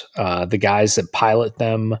drones. The guys that pilot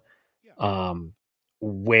them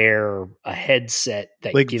wear a headset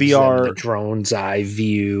that like gives VR, them the drone's eye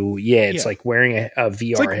view. Yeah, it's like wearing a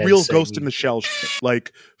VR. It's like headset. Real Ghost in the Shell shit.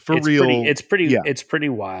 Like it's real. It's pretty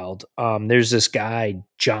wild. There's this guy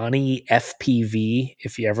Johnny FPV.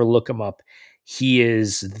 If you ever look him up, he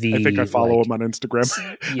is the. I think I follow him on Instagram.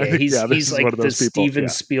 Yeah, he's like the Steven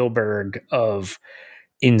Spielberg of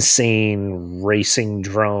insane racing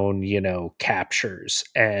drone, captures.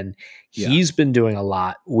 And he's been doing a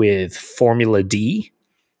lot with Formula D.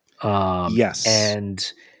 Yes.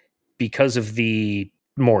 And because of the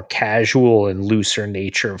more casual and looser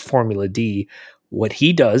nature of Formula D, what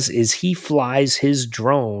he does is he flies his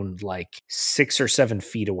drone like 6 or 7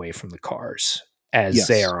 feet away from the cars as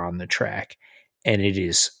they are on the track. And it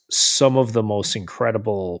is some of the most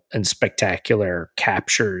incredible and spectacular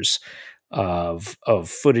captures of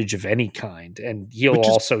footage of any kind. And he'll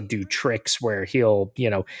also do tricks where he'll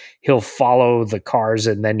follow the cars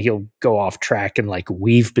and then he'll go off track and like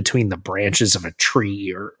weave between the branches of a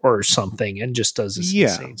tree or something, and just does this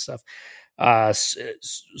insane stuff.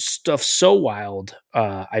 Stuff so wild.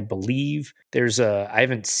 I believe I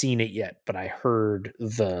haven't seen it yet, but I heard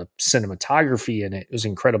the cinematography in it was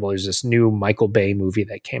incredible. There's this new Michael Bay movie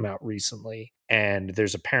that came out recently, and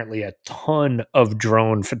there's apparently a ton of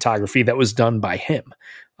drone photography that was done by him.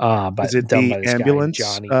 Is it done by this ambulance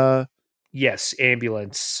guy, Johnny? Yes,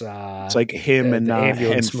 ambulance. It's like him and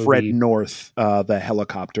Fred movie. North, the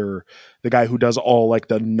helicopter, the guy who does all like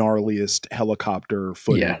the gnarliest helicopter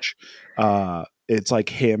footage. Yeah. It's like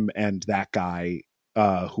him and that guy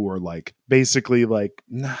who are like basically like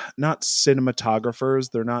not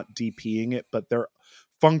cinematographers. They're not DPing it, but they're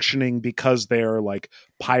functioning because they're like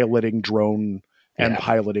piloting drone and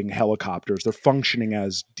piloting helicopters. They're functioning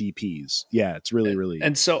as DPs. Yeah, it's really, really.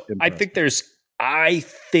 And so impressive. I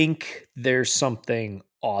think there's something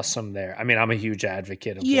awesome there. I mean, I'm a huge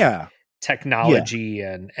advocate of like technology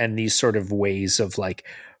and these sort of ways of like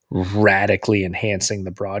radically enhancing the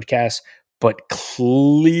broadcast, but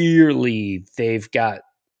clearly they've got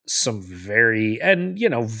some very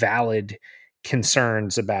valid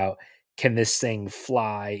concerns about, can this thing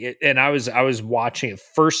fly? And I was watching it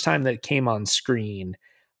first time that it came on screen.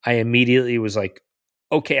 I immediately was like,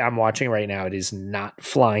 okay, I'm watching right now. It is not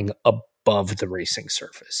flying above the racing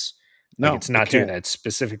surface. No, it's not doing that. It's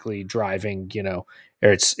specifically driving,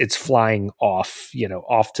 or it's flying off,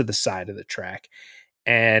 off to the side of the track,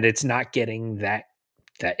 and it's not getting that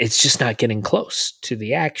it's just not getting close to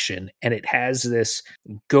the action. And it has this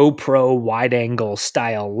GoPro wide angle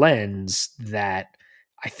style lens that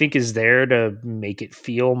I think is there to make it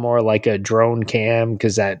feel more like a drone cam,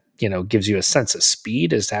 because that, gives you a sense of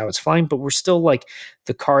speed as to how it's flying. But we're still like,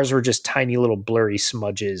 the cars were just tiny little blurry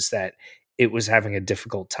smudges that it was having a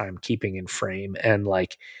difficult time keeping in frame. And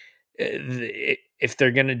like, if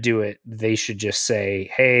they're going to do it, they should just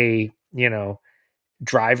say, hey,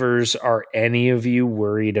 drivers, are any of you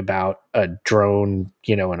worried about a drone,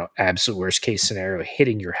 in an absolute worst case scenario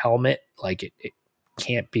hitting your helmet? Like it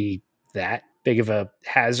can't be that big of a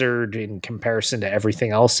hazard in comparison to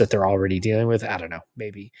everything else that they're already dealing with. I don't know.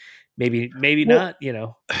 Maybe not,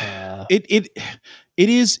 It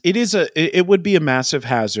would be a massive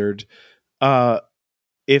hazard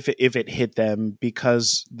if it hit them,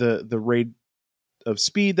 because the rate of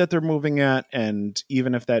speed that they're moving at, and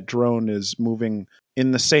even if that drone is moving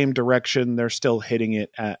in the same direction, they're still hitting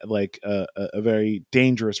it at like a very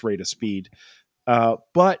dangerous rate of speed.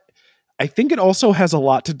 But I think it also has a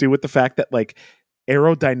lot to do with the fact that like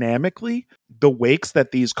aerodynamically, the wakes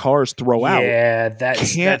that these cars throw out. Yeah,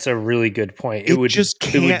 that's a really good point. It would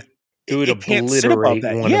obliterate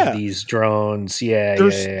one of these drones. Yeah.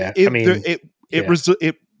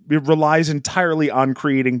 It relies entirely on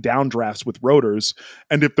creating downdrafts with rotors,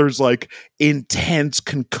 and if there's like intense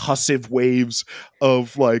concussive waves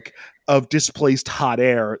of displaced hot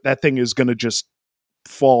air, that thing is going to just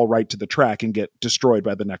fall right to the track and get destroyed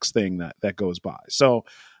by the next thing that goes by. So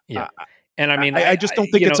and I mean, I just don't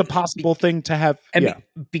think it's a possible thing to have.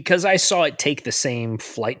 Because I saw it take the same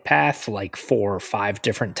flight path like 4 or 5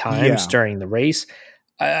 different times during the race,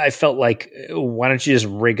 I felt like, why don't you just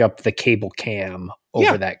rig up the cable cam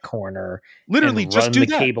over that corner? Literally, and just run do the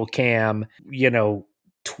that. Cable cam,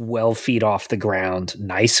 12 feet off the ground,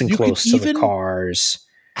 nice and close to the cars.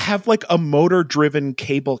 Have like a motor driven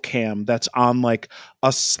cable cam that's on like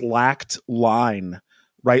a slacked line,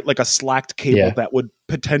 right? Like a slacked cable that would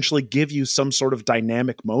potentially give you some sort of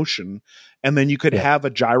dynamic motion. And then you could have a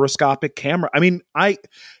gyroscopic camera. I mean,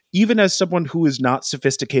 even as someone who is not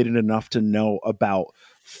sophisticated enough to know about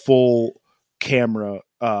full camera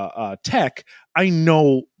tech, I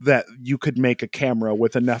know that you could make a camera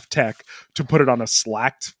with enough tech to put it on a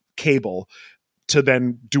slacked cable to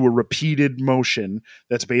then do a repeated motion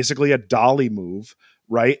that's basically a dolly move,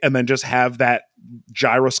 right? And then just have that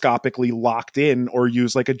gyroscopically locked in, or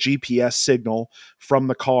use like a GPS signal from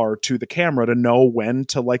the car to the camera to know when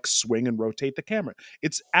to like swing and rotate the camera.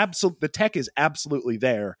 The tech is absolutely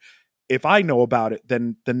there. If I know about it,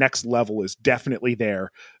 then the next level is definitely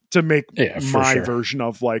there. to make for my sure. version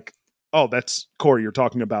of like, oh, that's Corey, you're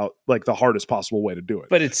talking about like the hardest possible way to do it.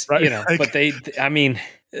 But it's, right? like, but I mean,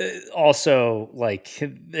 also like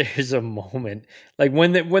there's a moment like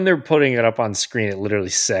when they're putting it up on screen, it literally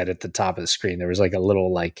said at the top of the screen, there was like a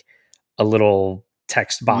little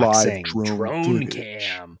text box live saying drone footage.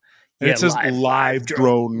 cam. And it says live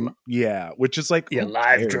drone. Yeah. Which is like,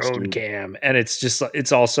 live drone cam. And it's just,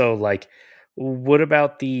 it's also like, what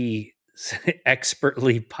about the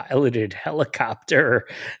expertly piloted helicopter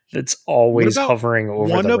that's always hovering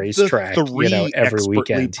over the racetrack, every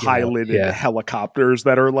weekend? Piloted helicopters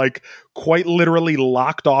that are like quite literally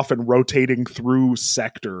locked off and rotating through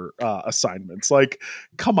sector assignments. Like,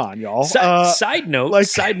 come on, y'all. Side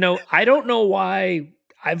note, I don't know why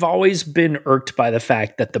I've always been irked by the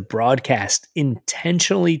fact that the broadcast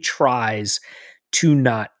intentionally tries to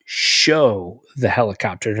not show the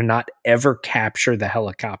helicopter, to not ever capture the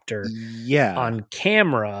helicopter on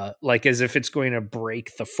camera, like as if it's going to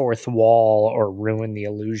break the fourth wall or ruin the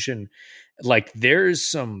illusion. Like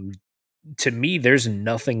to me, there's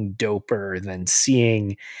nothing doper than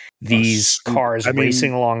seeing these cars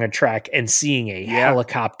racing along a track and seeing a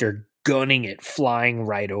helicopter gunning it, flying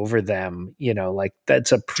right over them. Like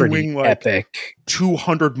that's a pretty epic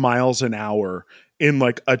 200 miles an hour in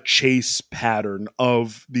like a chase pattern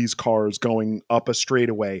of these cars going up a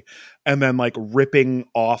straightaway and then like ripping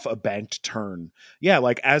off a banked turn. Yeah.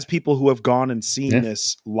 Like as people who have gone and seen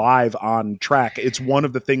this live on track, it's one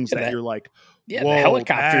of the things that you're like, yeah, the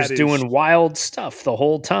helicopter's doing wild stuff the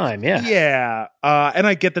whole time. Yeah. Yeah. And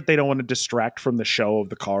I get that they don't want to distract from the show of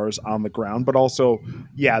the cars on the ground, but also,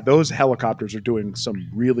 those helicopters are doing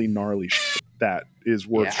some really gnarly shit that is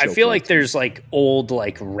worth I feel like there's like old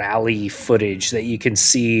like rally footage that you can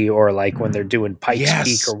see, or like when they're doing Pikes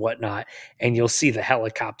Peak or whatnot, and you'll see the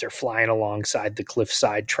helicopter flying alongside the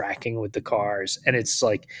cliffside tracking with the cars. And it's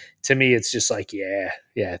like, to me, it's just like,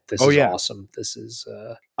 this is awesome. This is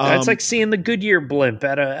it's like seeing the Goodyear blimp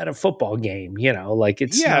at a football game, like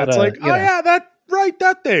it's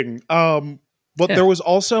that thing. But there was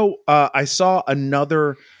also I saw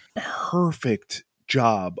another perfect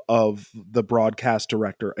job of the broadcast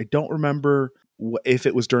director. I don't remember if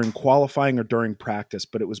it was during qualifying or during practice,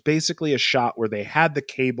 but it was basically a shot where they had the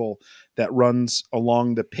cable that runs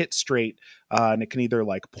along the pit straight, and it can either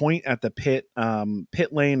like point at the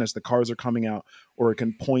pit lane as the cars are coming out, or it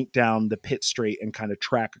can point down the pit straight and kind of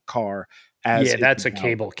track a car as that's a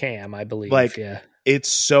cable cam, I believe. It's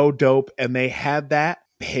so dope, and they had that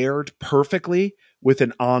paired perfectly with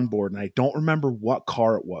an onboard, and I don't remember what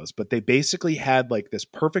car it was, but they basically had like this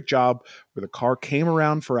perfect job where the car came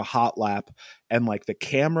around for a hot lap and like the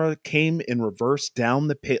camera came in reverse down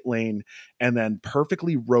the pit lane and then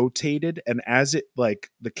perfectly rotated, and as it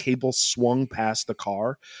like the cable swung past the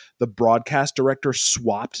car, the broadcast director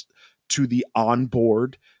swapped to the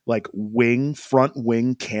onboard like front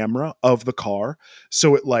wing camera of the car,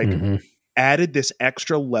 so it like added this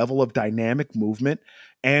extra level of dynamic movement.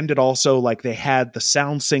 And it also like they had the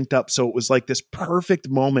sound synced up. So it was like this perfect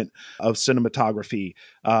moment of cinematography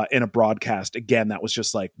in a broadcast. Again, that was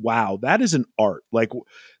just like, wow, that is an art. Like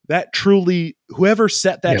that truly, whoever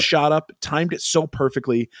set that shot up timed it so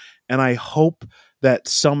perfectly. And I hope that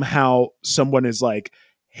somehow someone is like,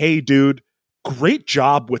 hey dude, great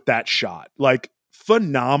job with that shot. Like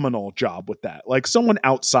phenomenal job with that. Like someone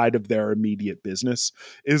outside of their immediate business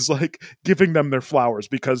is like giving them their flowers,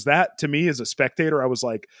 because that to me as a spectator, I was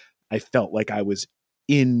like, I felt like I was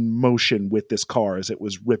in motion with this car as it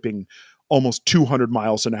was ripping almost 200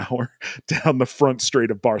 miles an hour down the front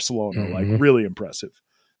straight of Barcelona. Like really impressive.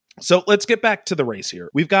 So let's get back to the race here.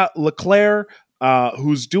 We've got Leclerc,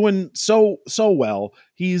 who's doing so well.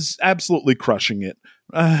 He's absolutely crushing it.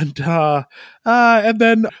 And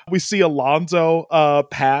then we see Alonso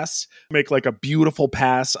make like a beautiful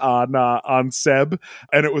pass on Seb,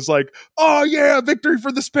 and it was like, oh yeah, victory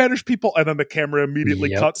for the Spanish people. And then the camera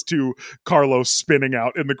immediately cuts to Carlos spinning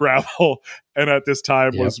out in the gravel. And at this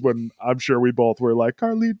time was when I'm sure we both were like,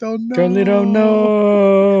 Carlito,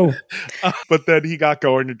 no. But then he got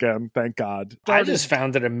going again, thank God. I just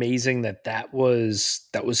found it amazing that was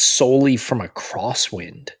solely from a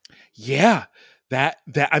crosswind. Yeah. That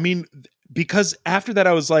I mean, because after that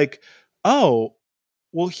I was like, oh,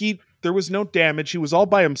 well, there was no damage. He was all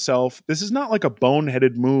by himself. This is not like a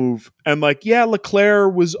boneheaded move. And like, yeah,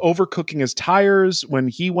 Leclerc was overcooking his tires when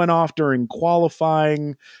he went off during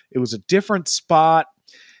qualifying. It was a different spot.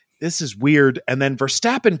 This is weird. And then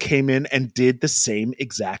Verstappen came in and did the same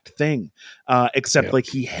exact thing, except like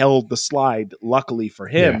he held the slide, luckily for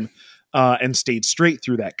him, and stayed straight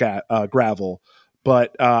through that gravel.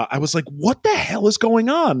 But I was like, what the hell is going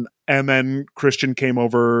on? And then Christian came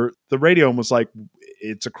over the radio and was like,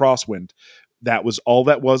 it's a crosswind. That was all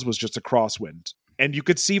that was just a crosswind. And you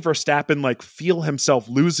could see Verstappen like feel himself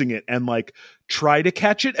losing it and like try to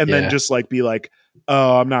catch it and then just like be like,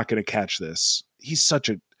 oh, I'm not going to catch this. He's such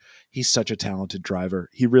a talented driver.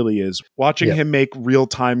 He really is. Watching him make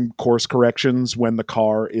real-time course corrections when the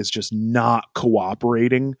car is just not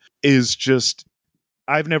cooperating is just,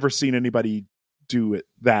 I've never seen anybody do it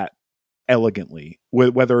that elegantly,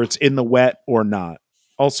 whether it's in the wet or not.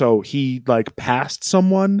 Also, he like passed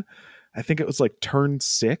someone. I think it was like turn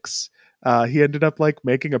 6. He ended up like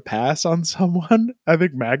making a pass on someone. I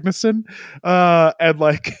think Magnussen. And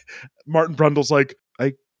like Martin Brundle's like,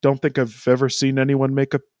 I don't think I've ever seen anyone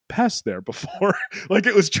make a pass there before. Like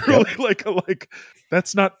it was truly like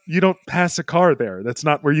that's not, you don't pass a car there. That's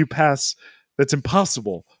not where you pass. That's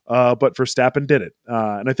impossible. But Verstappen did it.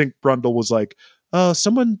 And I think Brundle was like,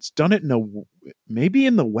 someone's done it maybe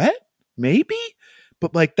in the wet, maybe,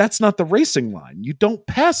 but like that's not the racing line. You don't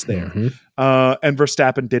pass there. Mm-hmm. And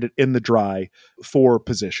Verstappen did it in the dry for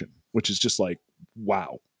position, which is just like,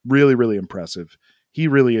 wow, really, really impressive. He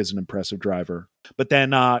really is an impressive driver. But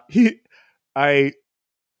then I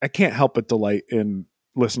can't help but delight in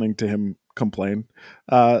listening to him complain.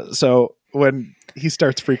 So when he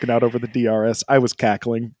starts freaking out over the DRS, I was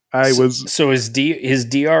cackling. So his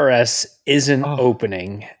DRS isn't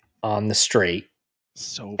opening on the straight.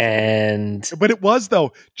 So funny. But it was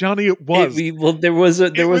though, Johnny. It was. There was a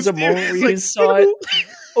moment where you saw it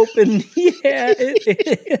open. Yeah,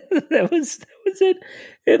 that was it.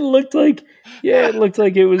 It looked like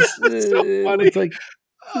it was. So it looked like.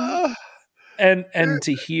 And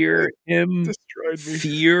to hear him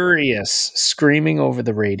furious screaming over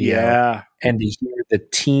the radio, and to hear the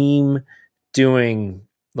team doing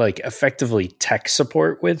like effectively tech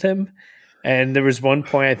support with him. And there was one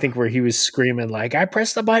point I think where he was screaming like, I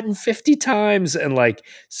pressed the button 50 times. And like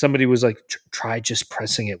somebody was like, try just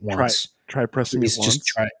pressing it once. Try pressing it once.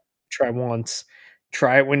 Just try once.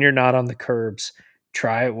 Try it when you're not on the curbs.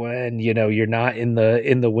 Try it when, you're not in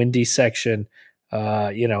the windy section.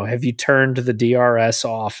 Have you turned the DRS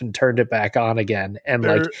off and turned it back on again? And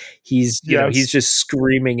like he's just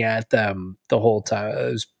screaming at them the whole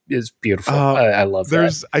time. It's beautiful. I love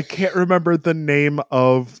that. I can't remember the name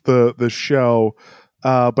of the show,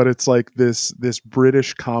 but it's like this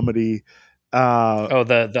British comedy.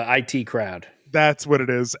 The IT Crowd. That's what it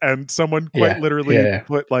is. And someone quite literally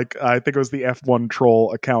put like, I think it was the F1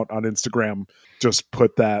 troll account on Instagram, just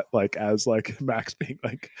put that like as like Max being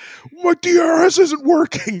like, my DRS isn't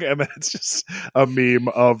working. And then it's just a meme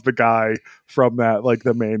of the guy from that, like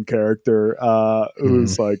the main character,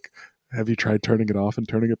 who's like, have you tried turning it off and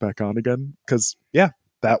turning it back on again? Because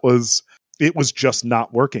it was just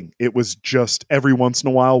not working. It was just every once in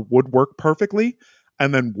a while would work perfectly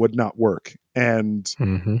and then would not work. And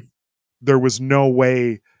there was no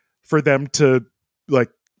way for them to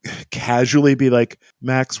like casually be like,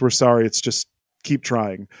 Max, we're sorry. It's just keep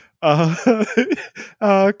trying.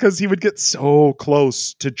 Because he would get so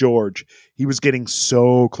close to George. He was getting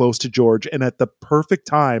so close to George. And at the perfect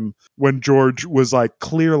time when George was like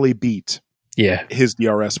clearly beat, his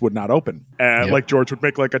DRS would not open. And like George would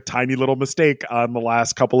make like a tiny little mistake on the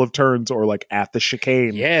last couple of turns or like at the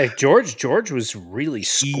chicane. Yeah, George was really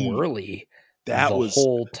squirrely the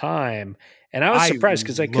whole time. And I was surprised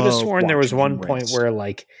because I could have sworn there was one point where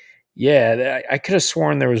like, I could have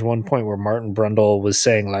sworn there was one point where Martin Brundle was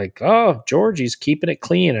saying like, oh, George, he's keeping it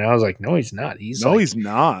clean. And I was like, no, he's not. He's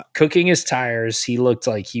not cooking his tires. He looked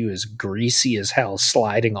like he was greasy as hell,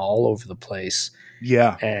 sliding all over the place.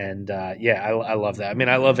 Yeah. And I love that. I mean,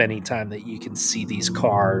 I love any time that you can see these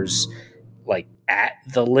cars like at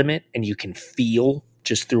the limit and you can feel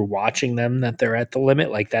just through watching them that they're at the limit.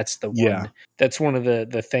 Like that's that's one of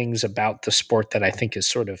the things about the sport that I think is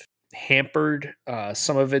sort of hampered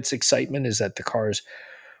some of its excitement, is that the cars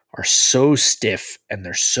are so stiff and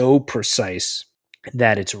they're so precise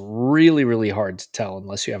that it's really, really hard to tell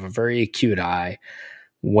unless you have a very acute eye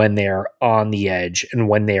when they're on the edge and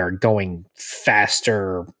when they are going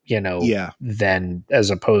faster, than as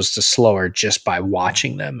opposed to slower, just by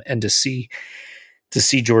watching them. And to see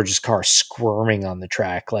George's car squirming on the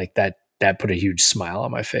track like that put a huge smile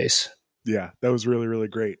on my face. Yeah, that was really, really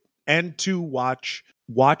great. And to watch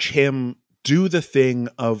him do the thing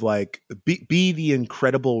of like be the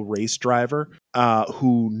incredible race driver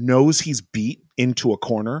who knows he's beat into a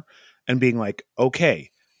corner and being like,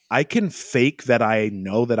 okay, I can fake that I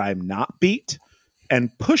know that I'm not beat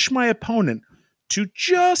and push my opponent to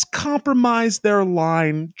just compromise their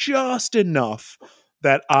line just enough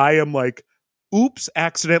that I am like oops,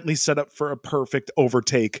 accidentally set up for a perfect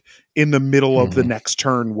overtake in the middle of the next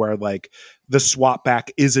turn where like the swap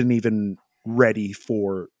back isn't even ready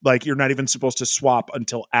for, like, you're not even supposed to swap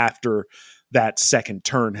until after that second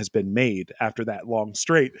turn has been made, after that long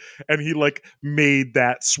straight. And he like made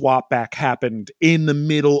that swap back happen in the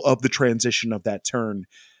middle of the transition of that turn.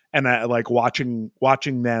 And I like watching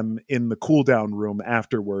them in the cooldown room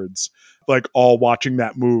afterwards, like all watching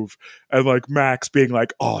that move, and like Max being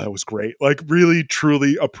like, "Oh, that was great!" Like really,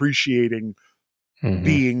 truly appreciating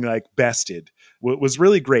being like bested was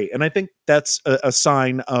really great. And I think that's a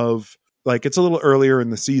sign of like it's a little earlier in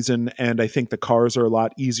the season, and I think the cars are a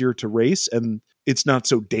lot easier to race, and it's not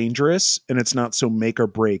so dangerous, and it's not so make or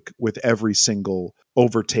break with every single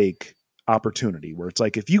overtake opportunity. Where it's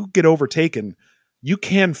like if you get overtaken, you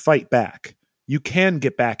can fight back. You can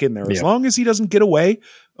get back in there as long as he doesn't get away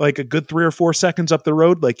like a good 3 or 4 seconds up the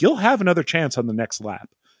road. Like you'll have another chance on the next lap,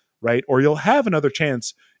 right? Or you'll have another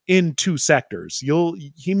chance in 2 sectors.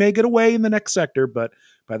 He may get away in the next sector, but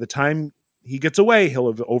by the time he gets away,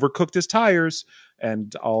 he'll have overcooked his tires,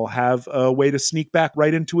 and I'll have a way to sneak back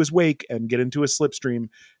right into his wake and get into his slipstream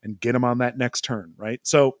and get him on that next turn, right?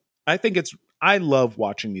 So I love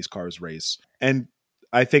watching these cars race, and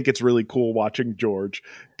I think it's really cool watching George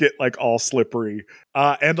get like all slippery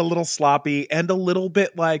and a little sloppy and a little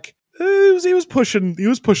bit like he was pushing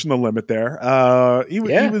the limit there. He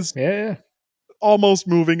was almost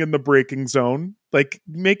moving in the braking zone, like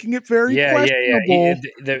making it very questionable.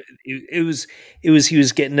 It was he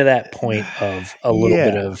was getting to that point of a little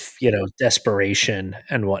bit of desperation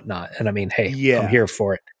and whatnot. And I mean, hey, I'm here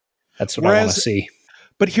for it. That's what I want to see.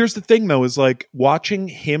 But here's the thing, though, is like watching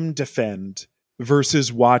him defend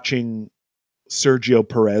versus watching Sergio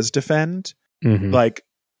Perez defend, like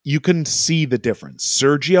you can see the difference.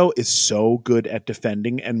 Sergio is so good at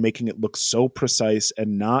defending and making it look so precise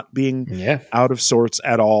and not being out of sorts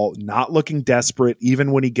at all, not looking desperate,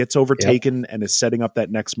 even when he gets overtaken and is setting up that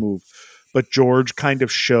next move. But George kind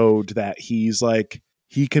of showed that he's like,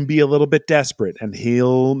 he can be a little bit desperate, and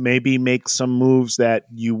he'll maybe make some moves that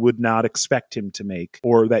you would not expect him to make,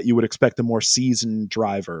 or that you would expect a more seasoned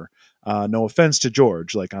driver. No offense to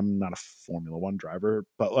George, like I'm not a Formula One driver,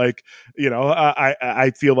 but like,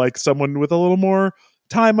 I feel like someone with a little more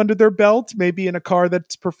time under their belt, maybe in a car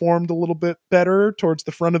that's performed a little bit better towards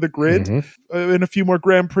the front of the grid in a few more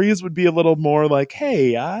Grand Prix, would be a little more like,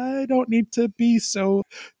 hey, I don't need to be so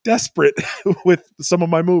desperate with some of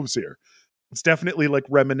my moves here. It's definitely like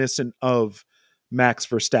reminiscent of Max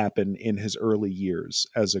Verstappen in his early years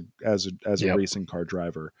as a racing car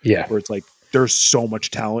driver. Yeah. Where it's like, there's so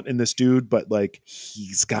much talent in this dude, but like,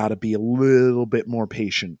 he's got to be a little bit more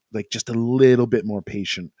patient, like just a little bit more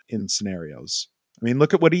patient in scenarios. I mean,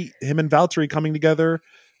 look at what him and Valtteri coming together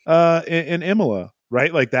in Imola,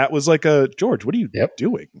 right? Like that was like a, George, what are you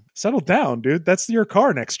doing? Settle down, dude. That's your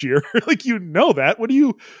car next year. Like, that. What are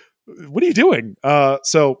you doing?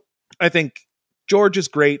 So I think George is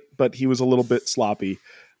great, but he was a little bit sloppy.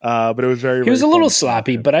 But it was he was a little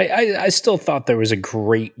sloppy, but I still thought there was a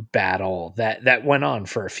great battle that went on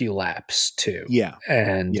for a few laps too. Yeah.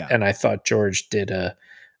 And I thought George did a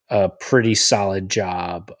pretty solid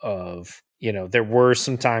job of, there were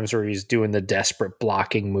some times where he's doing the desperate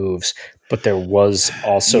blocking moves, but there was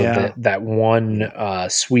also that one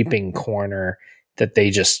sweeping corner that they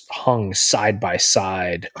just hung side by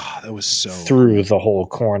side. Oh, that was so through the whole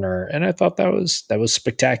corner. And I thought that was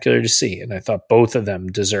spectacular to see. And I thought both of them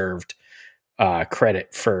deserved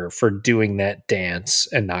credit for doing that dance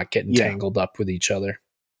and not getting tangled up with each other.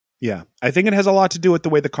 Yeah. I think it has a lot to do with the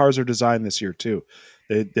way the cars are designed this year too.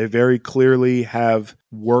 They very clearly have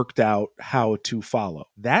worked out how to follow.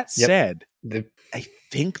 That said, I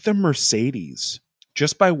think the Mercedes,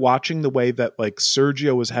 just by watching the way that like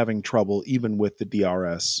Sergio was having trouble even with the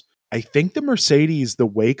DRS, I think the Mercedes, the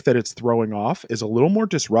wake that it's throwing off is a little more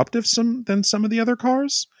disruptive than some of the other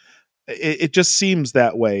cars. It just seems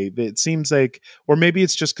that way. It seems like, or maybe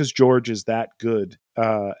it's just because George is that good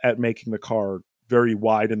at making the car very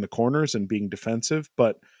wide in the corners and being defensive.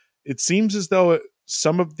 But it seems as though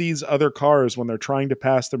some of these other cars, when they're trying to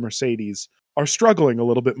pass the Mercedes, are struggling a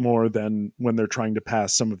little bit more than when they're trying to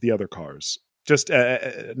pass some of the other cars. Just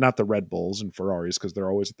not the Red Bulls and Ferraris, because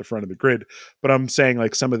they're always at the front of the grid, but I'm saying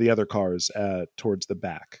like some of the other cars towards the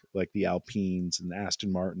back, like the Alpines and the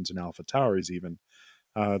Aston Martins and Alpha Tauris even.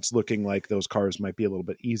 It's looking like those cars might be a little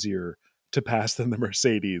bit easier to pass than the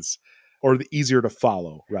Mercedes, or easier to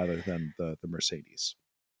follow rather than the Mercedes.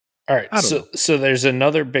 All right, so there's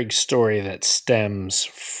another big story that stems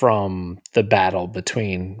from the battle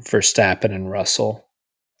between Verstappen and Russell.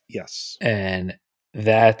 Yes. And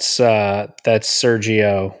that's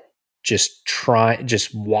Sergio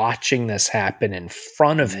just watching this happen in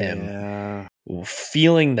front of him,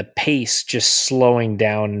 feeling the pace just slowing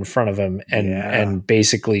down in front of him, and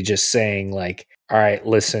basically just saying like, all right,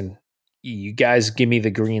 listen, you guys give me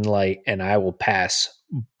the green light and I will pass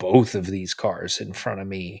both of these cars in front of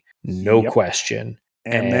me, no question.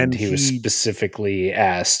 And then he was specifically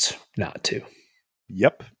asked not to.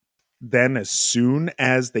 Yep. Then as soon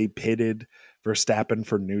as they pitted Verstappen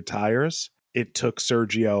for new tires, it took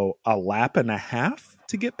Sergio a lap and a half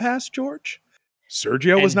to get past George.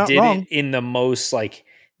 Sergio was not wrong.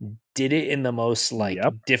 Did it in the most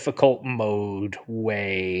difficult mode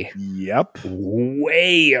way. Yep.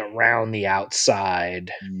 Way around the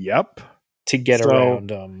outside. Yep. To get around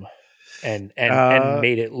him and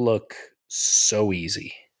made it look so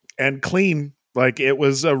easy and clean. Like it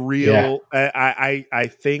was a real. I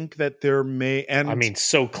think that there may, and I mean,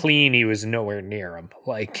 so clean he was nowhere near him.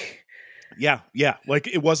 Like. Yeah. Like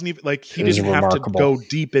it wasn't even like he didn't have to go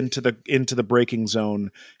deep into the braking zone.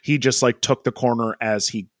 He just like took the corner as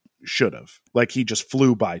he should have. Like he just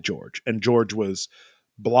flew by George, and George was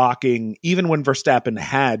blocking. Even when Verstappen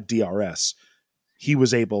had DRS,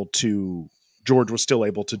 George was still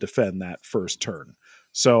able to defend that first turn.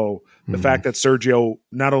 So the fact that Sergio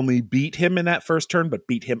not only beat him in that first turn, but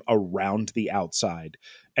beat him around the outside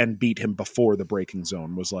and beat him before the braking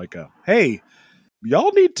zone was like hey,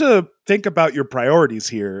 y'all need to think about your priorities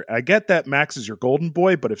here. I get that Max is your golden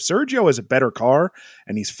boy, but if Sergio is a better car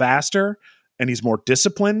and he's faster and he's more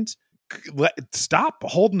disciplined, stop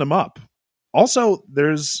holding him up. Also,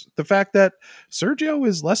 there's the fact that Sergio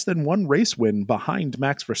is less than one race win behind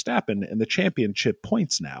Max Verstappen in the championship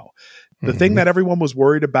points now. The thing that everyone was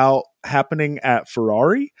worried about happening at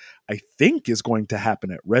Ferrari, I think is going to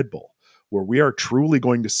happen at Red Bull, where we are truly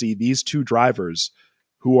going to see these two drivers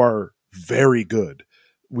who are very good.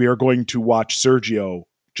 We are going to watch Sergio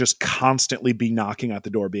just constantly be knocking at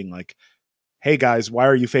the door being like, hey guys, why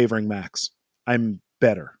are you favoring Max? I'm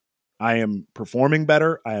better. I am performing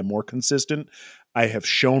better. I am more consistent. I have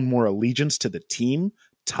shown more allegiance to the team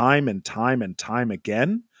time and time and time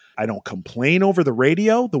again. I don't complain over the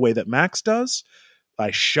radio the way that Max does.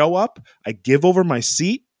 I show up. I give over my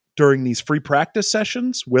seat during these free practice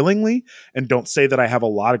sessions willingly and don't say that I have a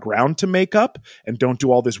lot of ground to make up and don't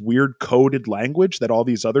do all this weird coded language that all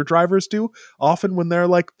these other drivers do often when they're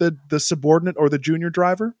like the subordinate or the junior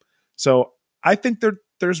driver. So I think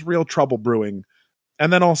there's real trouble brewing.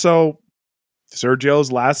 And then also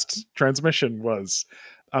Sergio's last transmission was,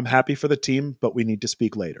 I'm happy for the team, but we need to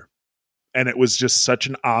speak later. And it was just such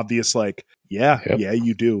an obvious, like, yeah,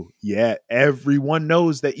 you do. Yeah, everyone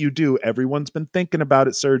knows that you do. Everyone's been thinking about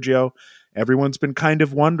it, Sergio. Everyone's been kind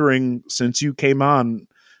of wondering since you came on. It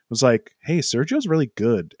was like, hey, Sergio's really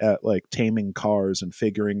good at like taming cars and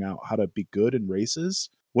figuring out how to be good in races.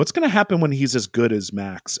 What's going to happen when he's as good as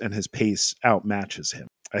Max and his pace outmatches him?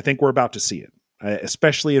 I think we're about to see it,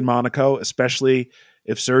 especially in Monaco, especially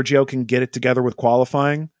if Sergio can get it together with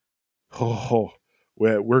qualifying.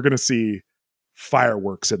 We're going to see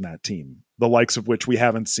fireworks in that team, the likes of which we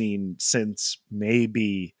haven't seen since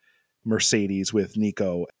maybe Mercedes with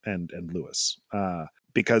Nico and Lewis,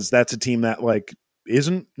 because that's a team that like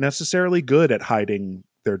isn't necessarily good at hiding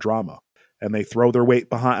their drama, and they throw their weight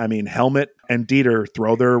behind. I mean, Helmut and Dieter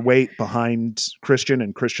throw their weight behind Christian,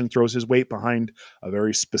 and Christian throws his weight behind a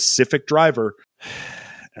very specific driver,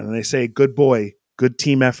 and then they say, "Good boy, good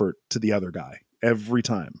team effort" to the other guy every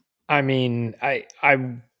time. I mean, I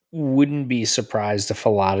wouldn't be surprised if a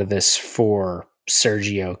lot of this for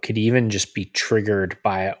Sergio could even just be triggered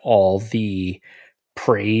by all the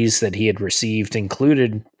praise that he had received,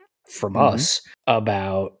 included from us,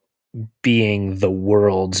 about being the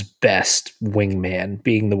world's best wingman,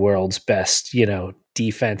 being the world's best,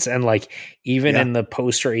 defense. And like, even in the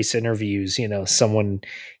post-race interviews, someone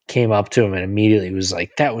came up to him and immediately was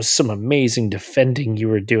like, that was some amazing defending you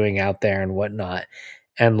were doing out there and whatnot.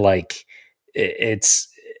 And like, it's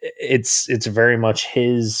very much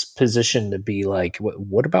his position to be like,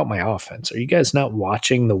 what about my offense? Are you guys not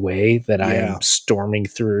watching the way that I am storming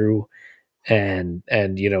through and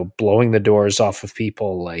blowing the doors off of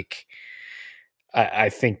people? Like, I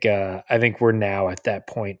think we're now at that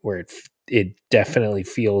point where it definitely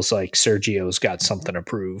feels like Sergio's got something to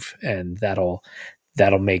prove, and that'll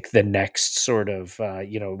make the next sort of,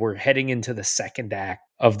 we're heading into the second act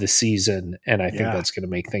of the season. And I think that's going to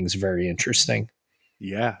make things very interesting.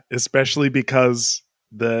 Yeah. Especially because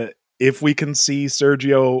if we can see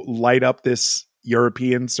Sergio light up this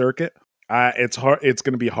European circuit, it's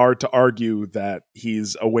going to be hard to argue that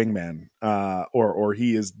he's a wingman, or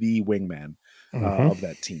he is the wingman. of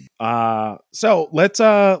that team. So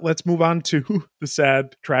let's move on to the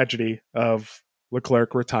sad tragedy of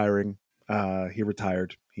Leclerc retiring. He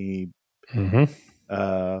retired. It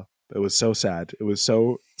was so sad. It was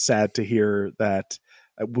so sad to hear that.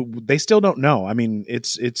 They still don't know. I mean,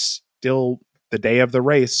 it's still the day of the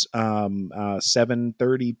race,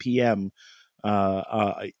 7:30 p.m.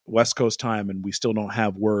 West Coast time, and we still don't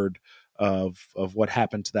have word of what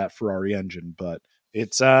happened to that Ferrari engine. But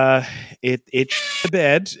it's it shit the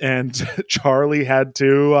bed, and Charlie had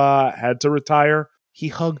to retire. He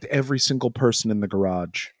hugged every single person in the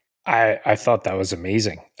garage. I thought that was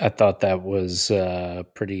amazing. I thought that was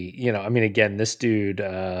pretty. I mean, again, this dude.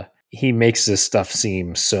 He makes this stuff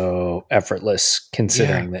seem so effortless,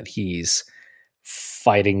 considering that he's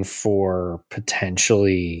fighting for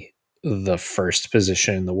potentially the first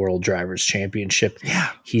position in the World Drivers' Championship.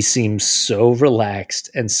 Yeah. He seems so relaxed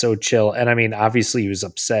and so chill. And I mean, obviously he was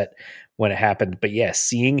upset when it happened, but yeah,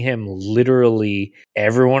 seeing him literally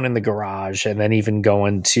everyone in the garage, and then even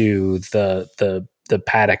going to the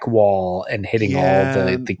paddock wall and hitting all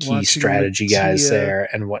the key strategy guys there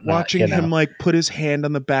and whatnot. Watching him like put his hand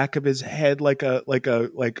on the back of his head like a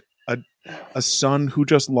son who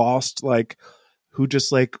just lost,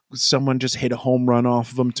 someone just hit a home run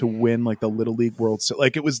off of him to win like the Little League World Series.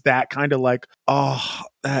 Like it was that kind of like,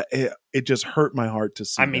 it just hurt my heart to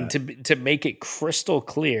see. I mean, to make it crystal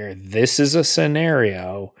clear, this is a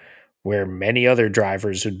scenario where many other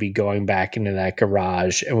drivers would be going back into that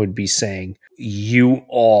garage and would be saying, "You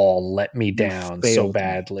all let me down so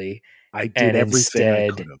badly. I did everything I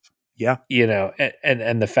could have." Yeah.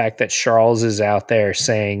 And the fact that Charles is out there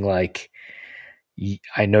saying like,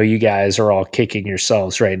 "I know you guys are all kicking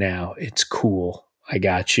yourselves right now. It's cool. I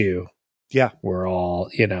got you." Yeah. We're all,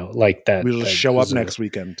 like that. We'll just show up next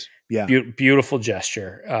weekend. Yeah. Beautiful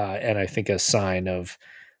gesture. And I think a sign of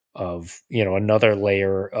another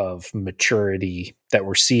layer of maturity that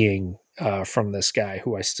we're seeing from this guy,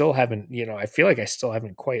 who I still haven't, I feel like I still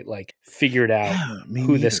haven't quite like figured out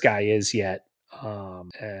who this guy is yet.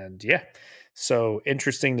 And yeah, so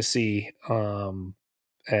interesting to see,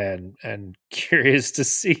 and curious to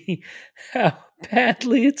see how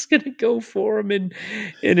badly it's going to go for him in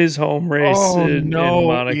his home race in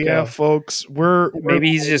Monaco. Yeah, folks, maybe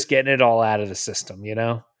he's just getting it all out of the system,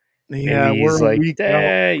 Yeah, maybe he's like,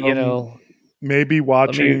 maybe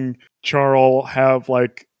watching Charles have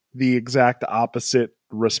like the exact opposite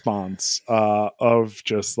response of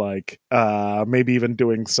just like maybe even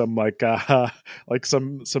doing some like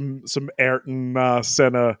some Ayrton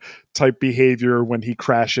Senna type behavior when he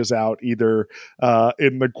crashes out either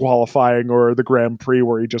in the qualifying or the Grand Prix,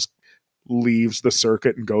 where he just leaves the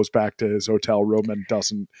circuit and goes back to his hotel room and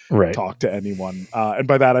doesn't talk to anyone, and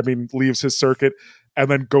by that I mean leaves his circuit and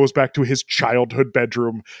then goes back to his childhood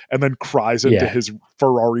bedroom and then cries into his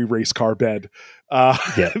Ferrari race car bed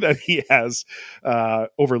that he has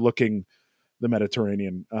overlooking the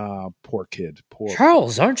Mediterranean. Poor kid.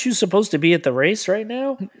 Charles, aren't you supposed to be at the race right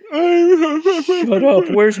now? Shut up.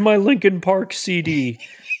 Where's my Linkin Park CD?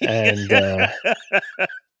 And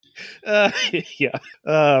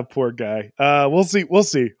poor guy. We'll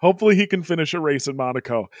see. Hopefully he can finish a race in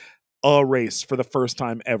Monaco. A race for the first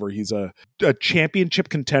time ever. He's a championship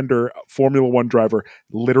contender, Formula One driver,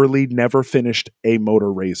 literally never finished a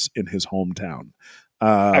motor race in his hometown.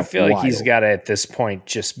 I feel like he's got to, at this point,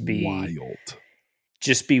 just be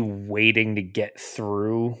waiting to get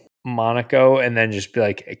through Monaco and then just be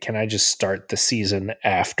like, can I just start the season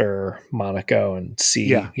after Monaco and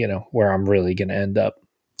see, where I'm really going to end up?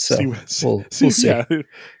 So we'll see. Yeah,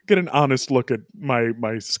 get an honest look at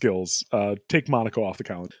my skills. Take Monaco off the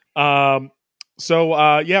calendar.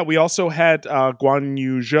 We also had Zhou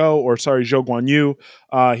Guan Yu.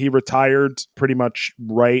 He retired pretty much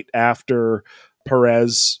right after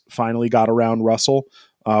Perez finally got around Russell.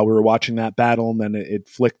 We were watching that battle, and then it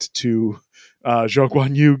flicked to Zhou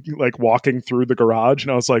Guan Yu like walking through the garage,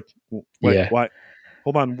 and I was like, "Wait, what?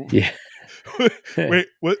 Hold on." Yeah. Wait,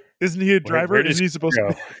 what? Isn't he a driver? Isn't he supposed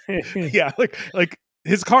to? Yeah, like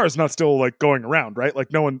his car is not still like going around, right?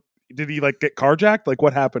 Like no one did he like get carjacked? Like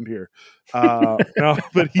what happened here? No,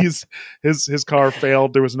 but his car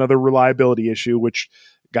failed. There was another reliability issue, which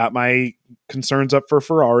got my concerns up for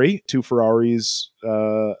Ferrari. Two Ferraris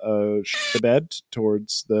shit the bed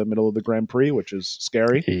towards the middle of the Grand Prix, which is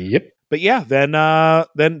scary. Yep. But yeah, then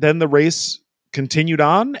the race continued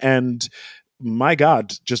on, and my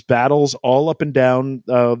God, just battles all up and down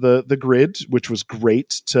the grid, which was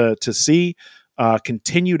great to see.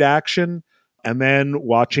 Continued action, and then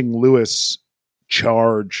watching Lewis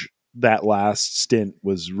charge that last stint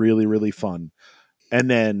was really, really fun.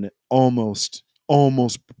 And then almost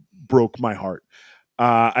broke my heart.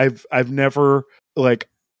 I've never like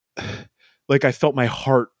I felt my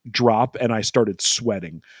heart drop and I started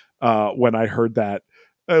sweating when I heard that.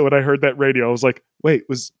 When I heard that radio, I was like, "Wait,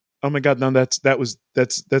 oh my god, no, that's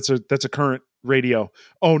a current radio.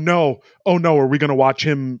 Oh no, are we gonna watch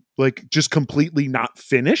him like just completely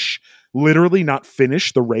literally not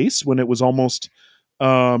finish the race when it was almost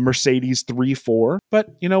Mercedes 3-4?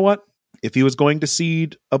 But you know what? If he was going to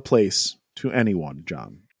cede a place to anyone,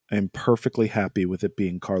 John, I am perfectly happy with it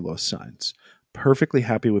being Carlos Sainz. Perfectly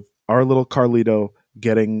happy with our little Carlito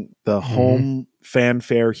getting the home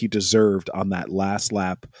fanfare he deserved on that last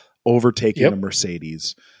lap, overtaking a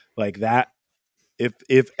Mercedes. Like that,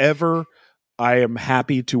 if ever I am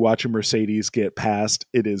happy to watch a Mercedes get passed,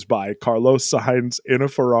 it is by Carlos Sainz in a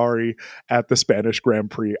Ferrari at the Spanish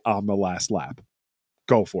Grand Prix on the last lap.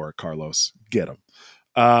 Go for it, Carlos. Get him.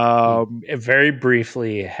 Very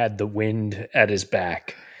briefly had the wind at his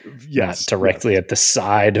back. Yes, not directly at the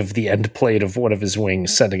side of the end plate of one of his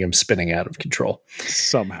wings, sending him spinning out of control.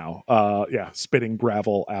 Somehow. Spitting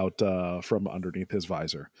gravel out from underneath his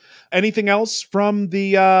visor. Anything else from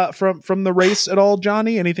the from the race at all,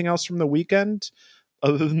 Johnny? Anything else from the weekend?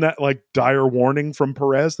 Other than that, like, dire warning from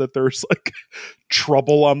Perez that there's like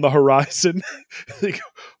trouble on the horizon. Like,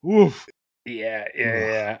 oof.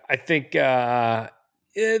 Yeah. I think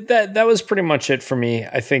that was pretty much it for me.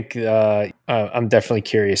 I think I'm definitely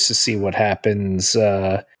curious to see what happens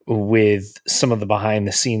with some of the behind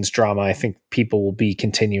the scenes drama. I think people will be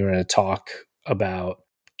continuing to talk about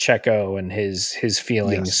Checo and his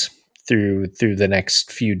feelings through the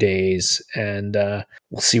next few days, and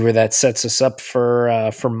we'll see where that sets us up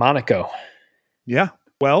for Monaco. Yeah.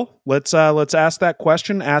 Well, let's ask that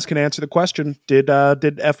question. Ask and answer the question. Did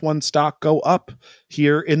F1 stock go up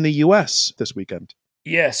here in the US this weekend?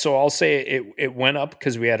 Yeah, so I'll say it went up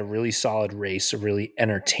because we had a really solid race, a really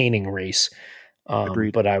entertaining race.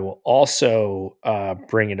 Agreed. But I will also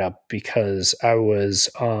bring it up because I was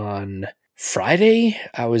on Friday.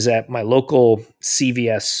 I was at my local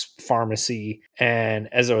CVS pharmacy, and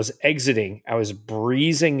as I was exiting, I was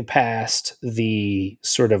breezing past the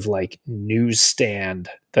sort of like newsstand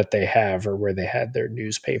that they have, or where they had their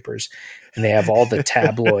newspapers, and they have all the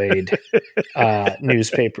tabloid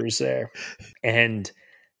newspapers there, and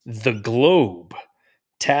the Globe,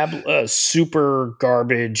 super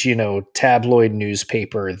garbage, tabloid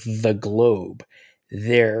newspaper, The Globe,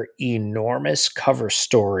 their enormous cover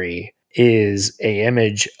story is a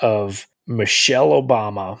image of Michelle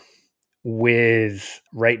Obama with,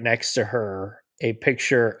 right next to her, a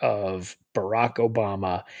picture of Barack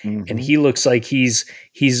Obama, and he looks like he's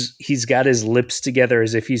got his lips together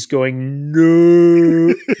as if he's going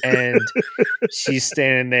no, and she's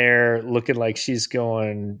standing there looking like she's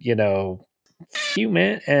going,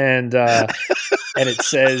 human, and it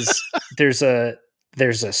says there's a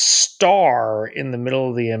star in the middle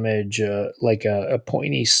of the image, like a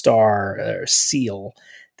pointy star or seal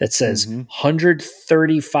that says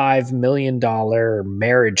 $135 million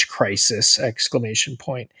marriage crisis, ! And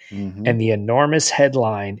the enormous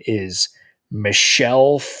headline is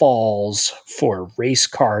Michelle falls for race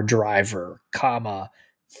car driver,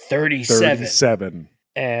 37.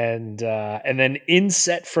 And then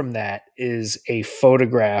inset from that is a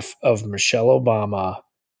photograph of Michelle Obama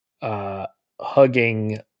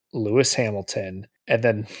hugging Lewis Hamilton, and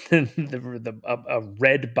then a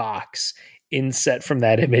red box inset from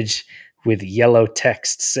that image with yellow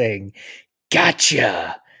text saying,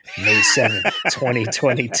 "Gotcha, May 7th,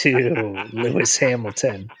 2022, Lewis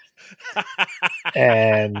Hamilton."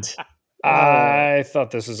 And I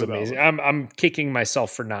thought this was amazing. I'm kicking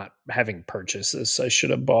myself for not having purchased this. I should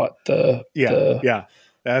have bought the.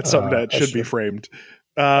 That's something that should be framed.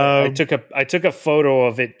 I took a photo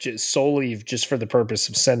of it solely for the purpose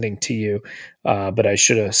of sending to you, but I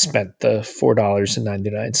should have spent the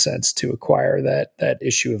 $4.99 to acquire that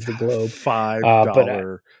issue of the Globe.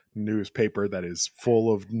 $5 newspaper that is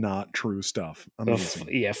full of not true stuff.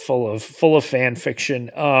 Amazing. Full of fan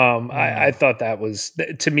fiction. I thought that was,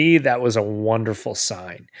 to me, that was a wonderful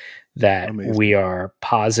sign that we are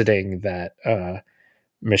positing that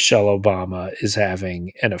Michelle Obama is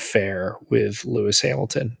having an affair with Lewis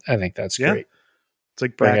Hamilton. I think that's great. It's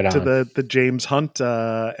like back to the James Hunt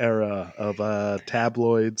era of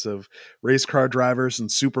tabloids, of race car drivers and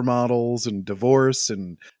supermodels and divorce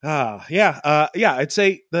and I'd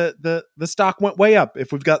say the stock went way up.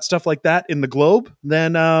 If we've got stuff like that in the Globe,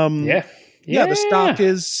 then the stock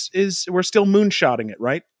is we're still moonshotting it,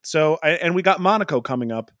 right? So and we got Monaco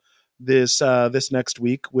coming up this next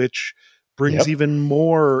week, which brings even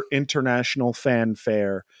more international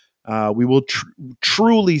fanfare. We will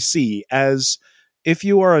truly see, as if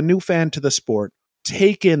you are a new fan to the sport,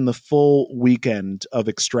 take in the full weekend of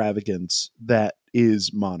extravagance that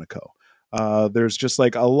is Monaco. There's just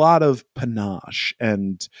like a lot of panache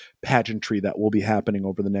and pageantry that will be happening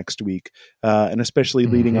over the next week, and especially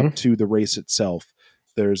leading up to the race itself.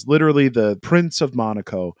 There's literally the Prince of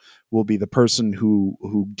Monaco will be the person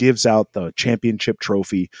who gives out the championship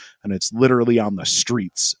trophy, and it's literally on the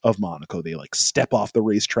streets of Monaco. They like step off the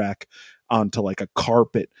racetrack onto like a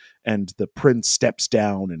carpet, and the prince steps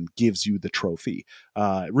down and gives you the trophy.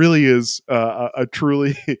 It really is a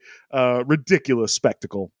truly ridiculous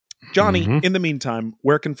spectacle. Johnny, in the meantime,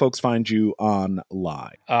 where can folks find you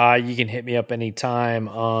online? You can hit me up anytime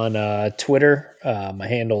on Twitter. My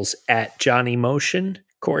handle's @JohnnyMotion.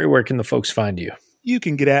 Corey, where can the folks find you? You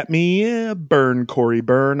can get at me, Burn Corey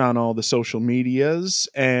Burn, on all the social medias.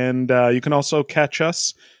 And you can also catch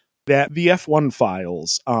us at the F1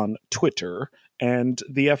 Files on Twitter and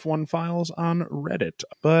the F1 Files on Reddit.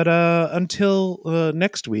 But until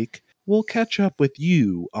next week, we'll catch up with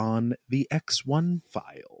you on the X1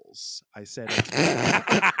 Files. I said it.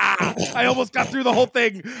 I almost got through the whole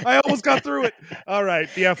thing. I almost got through it. All right,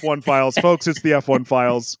 the F1 Files. Folks, it's the F1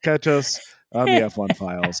 Files. Catch us on the F1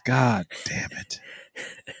 Files. God damn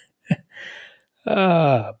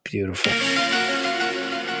it. Beautiful.